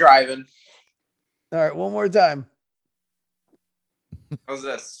lot of driving. All right, one more time. How's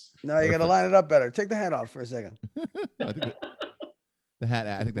this? No, you got to line it up better. Take the hat off for a second. I think the hat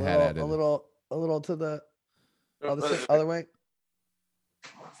added. A little to the other way.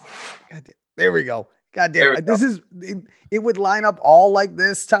 God damn. There we go. God damn. It would line up all like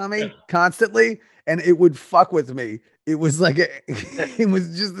this, Tommy, constantly, and it would fuck with me. It was like it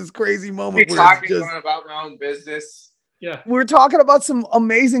was just this crazy moment. We're talking about my own business. Yeah, we're talking about some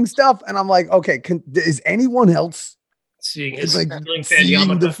amazing stuff, and I'm like, okay, is anyone else seeing the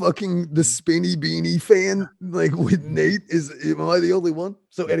spinny beanie fan like with Nate? Am I the only one?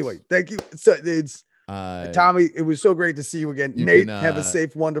 So anyway, thank you. So it's Tommy. It was so great to see you again. Nate, have a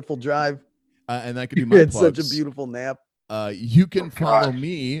safe, wonderful drive. And that could be my had plugs. Such a beautiful nap. You can follow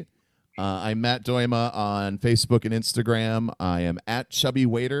me. I'm Matt Doima on Facebook and Instagram. I am at Chubby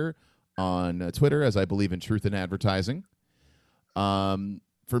Waiter on Twitter, as I believe in truth in advertising.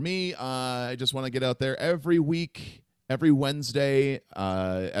 For me, I just want to get out there every week, every Wednesday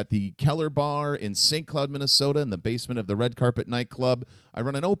at the Keller Bar in St. Cloud, Minnesota, in the basement of the Red Carpet nightclub. I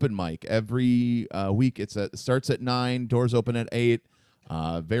run an open mic every week. It starts at 9, doors open at 8.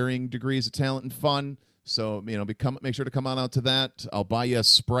 Varying degrees of talent and fun. So, make sure to come on out to that. I'll buy you a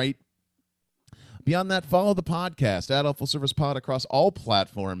Sprite. Beyond that, follow the podcast at Full Service Pod across all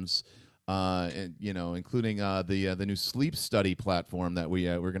platforms, and, including the new sleep study platform that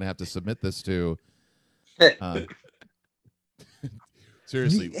we're going to have to submit this to.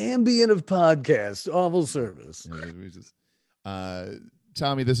 Seriously. The ambient of podcasts, awful service.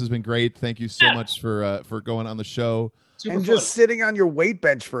 Tommy, this has been great. Thank you so much for going on the show. Super and fun. Just sitting on your weight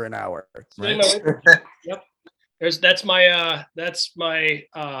bench for an hour. Right? Yep. That's my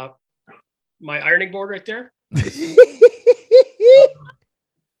my ironing board right there.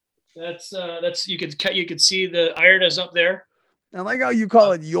 That's you could see the iron is up there. I like how you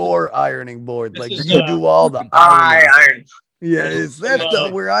call it your ironing board. Like is, you do all the iron. Yes,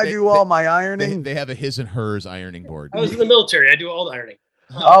 that's where I do all my ironing. They have a his and hers ironing board. I was in the military. I do all the ironing.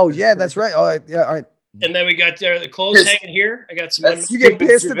 Oh yeah, that's right. All right, yeah, all right. And then we got the clothes hanging here. I got some. You get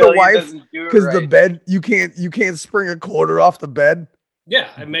pissed at the wife because the bed you can't spring a quarter off the bed. Yeah,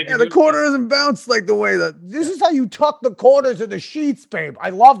 I make. Yeah, the quarter doesn't bounce like the way that. This is how you tuck the quarters in the sheets, babe. I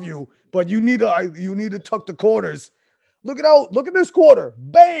love you, but you need to tuck the quarters. Look at this quarter.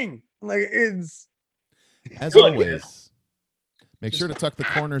 Bang! Like it's. As always, make sure to tuck the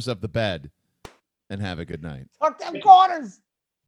corners of the bed and have a good night. Tuck them corners.